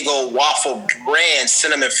the Eggo waffle brand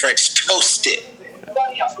cinnamon French toasted.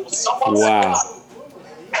 Wow.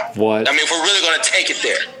 What? I mean, if we're really going to take it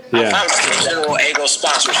there. Yeah. I'm not general Eggo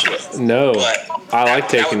sponsorship. No. But I like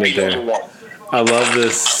that taking would it be number there. one. I love the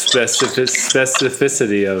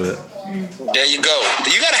specificity of it. There you go.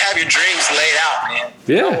 You got to have your dreams laid out, man.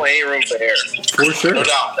 Yeah. No ain't room for error. For sure. No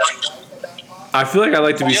doubt. I feel like I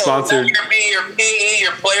like to be sponsored. Your PE,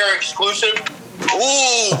 your player exclusive.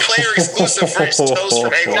 Ooh, player exclusive French toast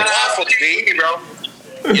from Eggo waffle, PE, bro.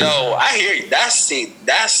 Yo, I hear you. That's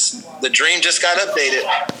the dream just got updated.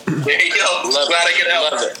 There you go. Love Glad I it. could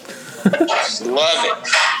help. Love it. Love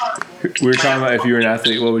it. We were talking about if you were an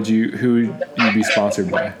athlete, who would you be sponsored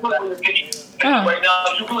by?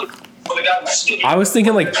 I was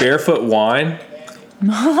thinking like Barefoot Wine.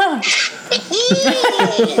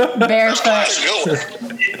 Barefoot.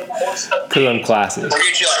 Because I'm classy. We'll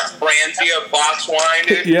get you like Franzia box wine,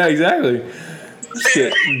 dude. Yeah, exactly.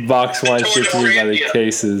 Get box wine shipped to me by the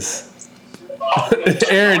cases.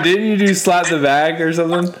 Aaron, didn't you do slap the bag or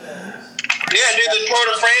something? Yeah, dude, the Tour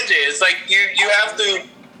de France. It's like you have to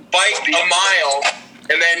bike a mile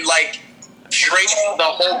and then like drink the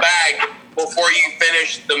whole bag before you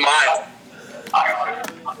finish the mile.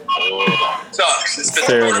 Sucks. It's the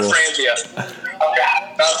Tour de Terrible. Francia.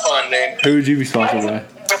 Not fun, man. Who would you be sponsored by?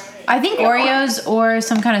 I think Oreos or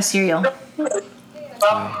some kind of cereal.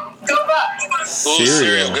 Ooh,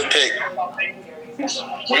 cereal. Good pick.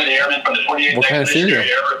 What kind of cereal?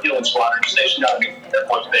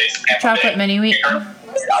 Chocolate mini wheat.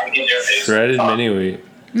 Shredded mini wheat.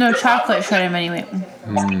 No, chocolate shredded mini wheat.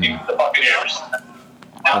 That's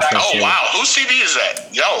my Oh, shit. wow. Whose CD is that?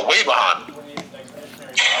 Yo, way behind.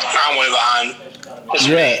 I'm way behind.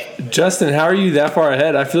 Yeah, Justin, how are you that far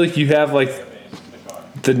ahead? I feel like you have like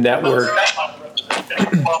the network. I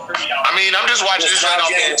mean, I'm just watching this right off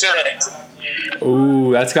the antenna.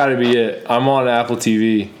 Ooh, that's got to be it. I'm on Apple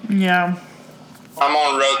TV. Yeah. I'm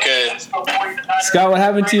on Roku. Scott, what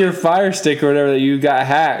happened to your Fire Stick or whatever that you got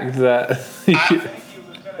hacked?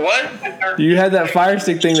 What? You had that Fire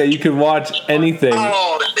Stick thing that you could watch anything,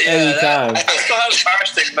 anytime. I still have a Fire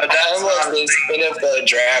Stick, but that's not the spin of the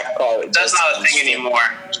draft call. That's not a thing anymore.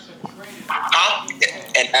 Huh?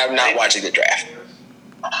 And I'm not watching the draft.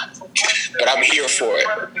 But I'm here for it.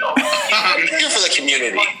 I'm here for the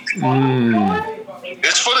community.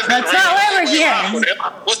 It's for the That's not why we're here.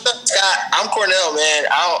 What's up, Scott? I'm Cornell, man.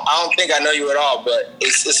 I don't think I know you at all, but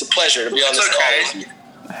it's a pleasure to be on this call with you.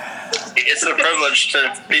 It's a privilege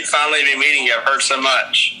to finally be meeting you. I've heard so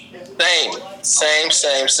much. Same.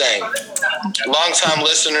 Long time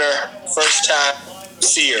listener, first time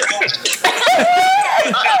seer.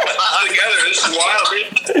 Together, this is wild,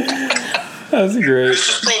 dude. That's great. This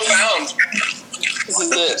is profound. This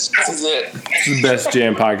is it. This is the best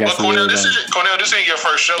jam podcast But we've ever Cornell, done. Cornell, this ain't your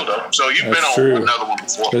first show though, so you've That's been on true. another one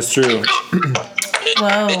before. That's true.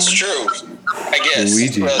 Whoa. It's true. I guess.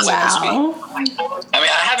 Luigi. relatively Wow. I mean,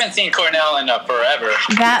 I haven't seen Cornell in forever.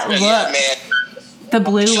 That speaking. Yeah, look. man. The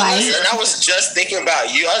blue light. And I was just thinking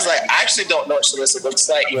about you. I was like, I actually don't know what Shalissa looks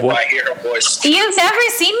like even when I hear her voice. You've never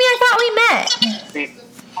seen me? I thought we met.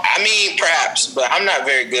 I mean, perhaps, but I'm not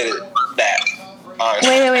very good at that. honestly.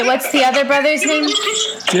 Wait. What's the other brother's name?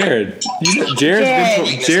 Jared.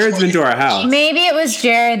 Jared. Jared's been to our house. Maybe it was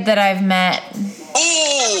Jared that I've met.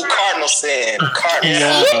 Ooh, Cardinal sin. Cardinal. You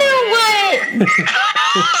know what?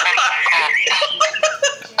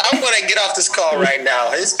 I'm gonna get off this call right now.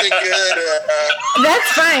 It's been good.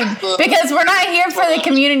 That's fine. Because we're not here for the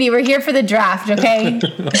community. We're here for the draft, okay?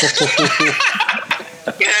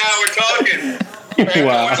 Yeah, we're talking.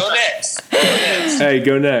 Wow. Go next. Hey,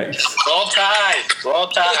 go next. Roll Tide.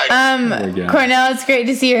 my God. Cornell, it's great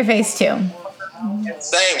to see your face too.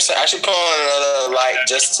 Same. So I should put on another light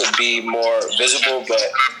just to be more visible. But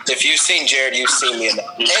if you've seen Jared, you've seen me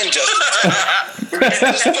enough. And just put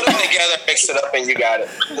them together, mix it up, and you got it.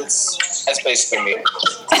 That's basically me.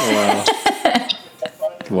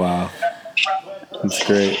 Wow. That's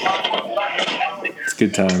great. It's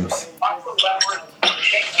good times.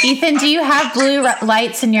 Ethan, do you have blue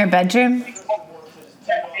lights in your bedroom?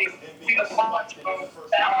 Yeah,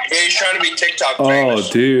 he's trying to be TikTok Oh, famous.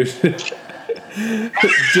 dude.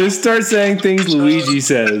 Just start saying things Luigi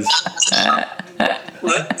says. So,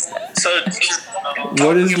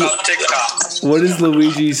 What is about TikTok. what is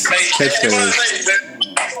Luigi's catchphrase?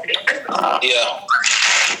 Yeah.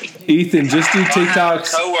 Ethan, just do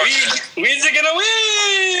TikToks. We's gonna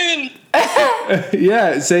win.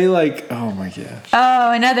 Yeah, say like, oh my gosh.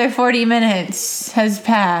 Oh, another 40 minutes has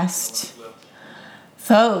passed.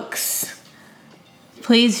 Folks,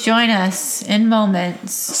 please join us in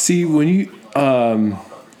moments. See, when you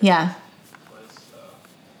Yeah.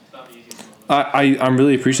 I'm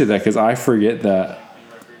really appreciate that because I forget that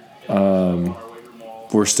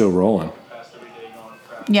we're still rolling.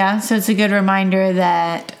 Yeah, so it's a good reminder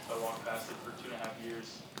that.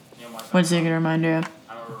 What's a good reminder of?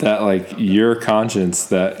 That like you're conscious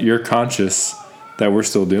that we're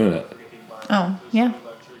still doing it. Oh, yeah.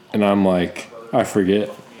 And I'm like, I forget.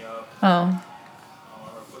 Oh.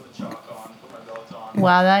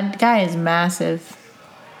 Wow, that guy is massive.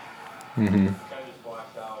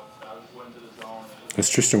 That's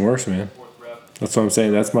Tristan Wirfs, man. That's what I'm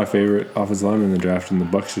saying. That's my favorite offensive lineman in the draft, and the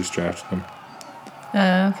Bucks just drafted him.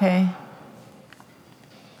 Okay.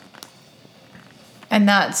 And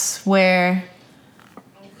that's where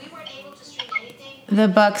the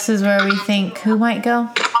Bucks is where we think who might go?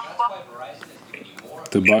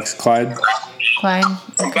 The Bucks, Clyde. Clyde.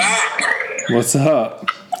 I'm back. What's up?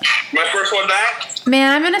 My first one back.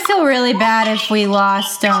 Man, I'm gonna feel really bad if we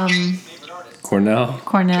lost Cornell.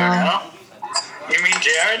 Cornell. You mean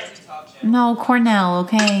Jared? No, Cornell,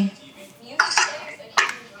 okay.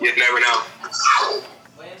 You'd never know.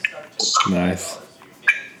 Nice.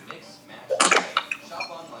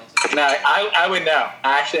 No, I would know.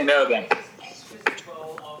 I actually know them.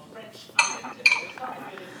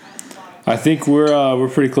 I think we're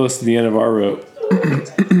pretty close to the end of our rope.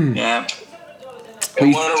 Yeah.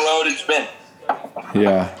 And what a road it's been.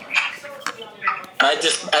 Yeah. I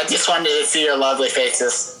just wanted to see your lovely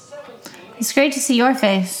faces. It's great to see your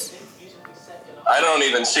face. I don't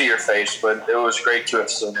even see your face, but it was great to have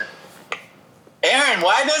seen it. Aaron,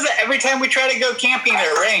 why does it every time we try to go camping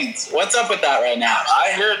it rains? What's up with that right now?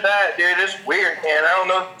 I heard that, dude. It's weird, man. I don't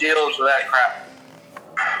know the deals with that crap.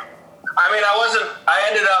 I mean, I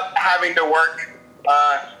ended up having to work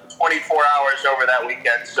 24 hours over that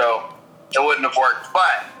weekend, so it wouldn't have worked.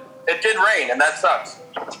 But it did rain, and that sucks.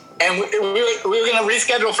 And we were going to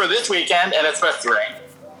reschedule for this weekend, and it's supposed to rain.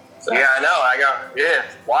 So. Yeah, I know.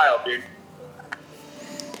 It's wild, dude.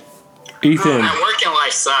 Ethan. My working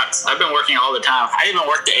life sucks. I've been working all the time. I even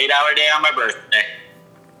worked an 8-hour day on my birthday.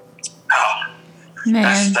 Oh,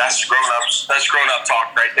 Man. that's grown ups. That's grown up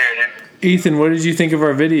talk right there, dude. Ethan, what did you think of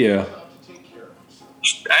our video?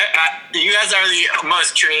 You guys are the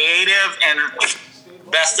most creative and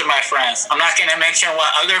best of my friends. I'm not going to mention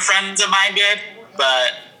what other friends of mine did,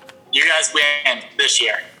 but you guys win this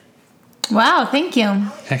year. Wow, thank you.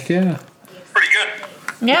 Heck yeah. Pretty good.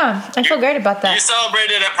 Yeah, I feel great about You that.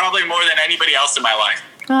 celebrated it probably more than anybody else in my life.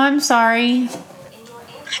 Oh, I'm sorry.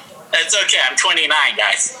 It's okay. I'm 29,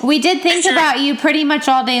 guys. We did think about you pretty much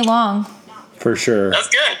all day long. For sure. That's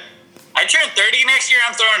good. I turn 30 next year.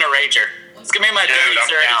 I'm throwing a rager. It's going to be my 30s.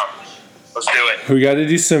 Let's do it. We got to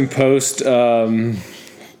do some post Corona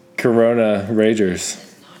Ragers.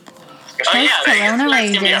 Oh, yeah. Corona It's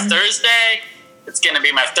going to be a Rager. Thursday. It's going to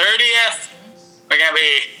be my 30th.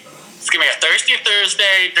 It's going to be a thirsty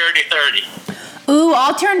Thursday, dirty 30. Ooh,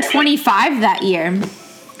 I'll turn 25 that year.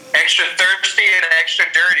 Extra thirsty and extra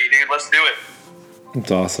dirty, dude. Let's do it.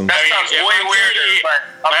 That's awesome. That sounds way weirder, but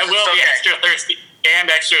I will be okay. extra thirsty and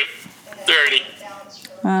extra 30.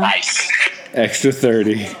 Nice. Extra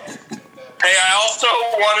 30. Hey, I also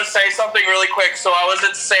want to say something really quick. So I was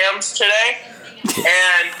at Sam's today,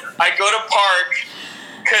 and I go to Park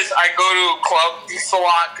because I go to clubs a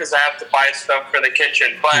lot because I have to buy stuff for the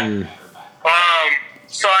kitchen. But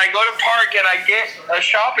so I go to Park and I get a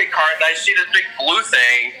shopping cart and I see this big blue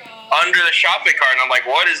thing under the shopping cart, and I'm like,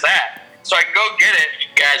 "What is that?" So I go get it.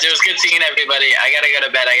 Guys, it was good seeing everybody. I gotta go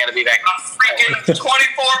to bed. I gotta be back. A freaking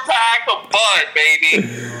 24-pack of Bud, baby.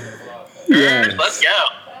 Yeah. Let's go.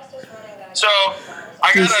 So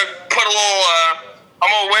I gotta put a little. I'm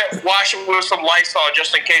gonna wash it with some Lysol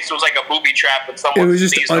just in case it was like a booby trap and someone. It was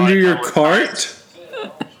just sneezed on under it your that was cart?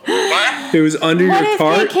 What? It was under What your if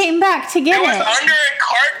cart? they came back to It get was it? under a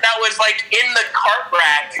cart that was like in the cart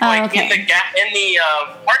rack, Oh, like okay. in the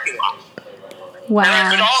parking lot. And I Wow. saw it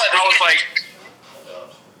and I was like,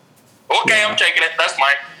 "Okay, I'm taking it. That's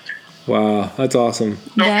mine." Wow, that's awesome.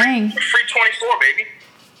 Dang. Free 24, baby.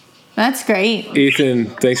 That's great. Ethan,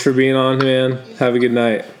 thanks for being on, man. Have a good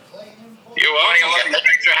night. You're welcome.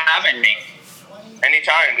 Thanks for having me.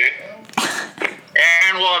 Anytime, dude.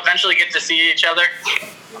 And we'll eventually get to see each other. I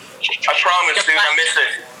promise, dude. I miss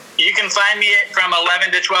it. You can find me from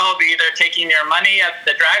 11 to 12, either taking your money at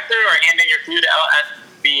the drive-thru or handing your food out at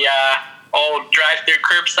the old drive-thru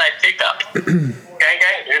curbside pickup. Gang,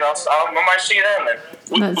 dude. I might see you then.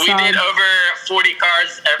 We That's did solid. over 40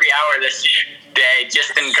 cars every hour this day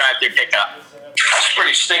just in drive-thru pickup. That's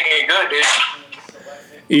pretty stinking good, dude.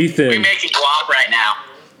 We're Ethan, making guap right now.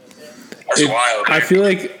 That's wild, dude. I feel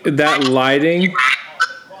like that lighting,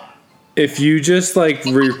 if you just like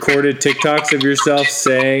recorded TikToks of yourself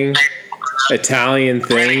saying Italian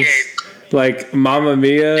things, like Mamma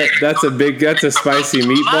Mia, that's a spicy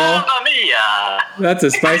meatball. Mamma mia! That's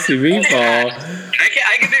a spicy meatball. I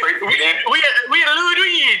can do we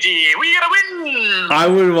Luigi. We gotta win. I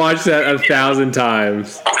would watch that 1,000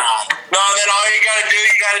 times. No, then all you gotta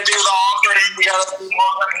do the offering. You gotta do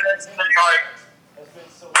more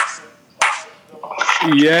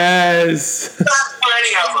than Yes.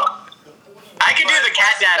 plenty of them. I can do the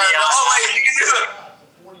cat daddy. Oh, wait, you can do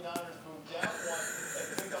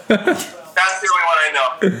it. That's the only one I know.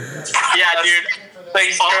 Yeah, dude.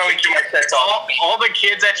 Thanks for coming to my TED Talk. All the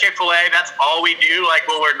kids at Chick-fil-A, that's all we do, like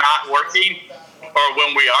when we're not working or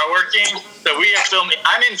when we are working. So we have so many.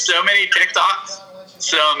 I'm in so many TikToks.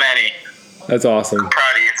 So many. That's awesome.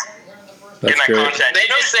 Proud of you. That's Getting that great. content. They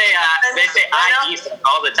just say, I Ethan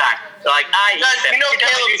all the time. They're like, I Ethan. You know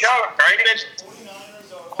Caleb Jones, right?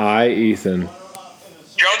 I, Ethan.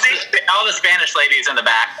 Jonesy? All the Spanish ladies in the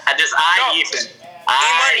back. Ethan.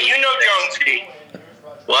 Imani, you know Jonesy.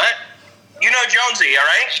 What? You know Jonesy, all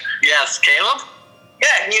right? Yes, Caleb?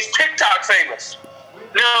 Yeah, he's TikTok famous.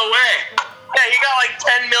 No way. Yeah, he got like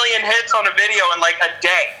 10 million hits on a video in like a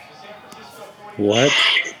day. What?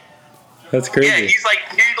 That's Yeah, crazy. he's like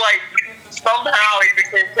somehow he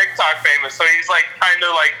became TikTok famous, so he's like kind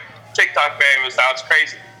of like TikTok famous now. It's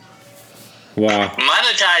crazy. Wow.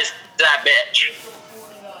 Monetize that bitch.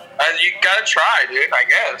 You gotta try, dude, I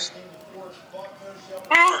guess.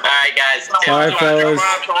 Alright, guys. All right, I'm fellas. gonna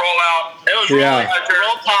have to roll out. It was Yeah.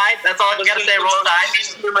 Roll Tide. That's all I gotta say. Roll Tide.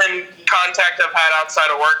 Human contact I've had outside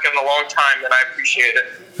of work in a long time, and I appreciate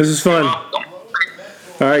it. This is fun. Welcome.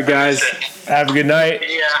 All right, guys. Have a good night.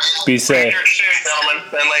 Yeah. Be safe. Be here soon, gentlemen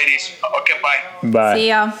and ladies. Okay, bye. Bye. See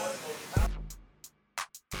ya.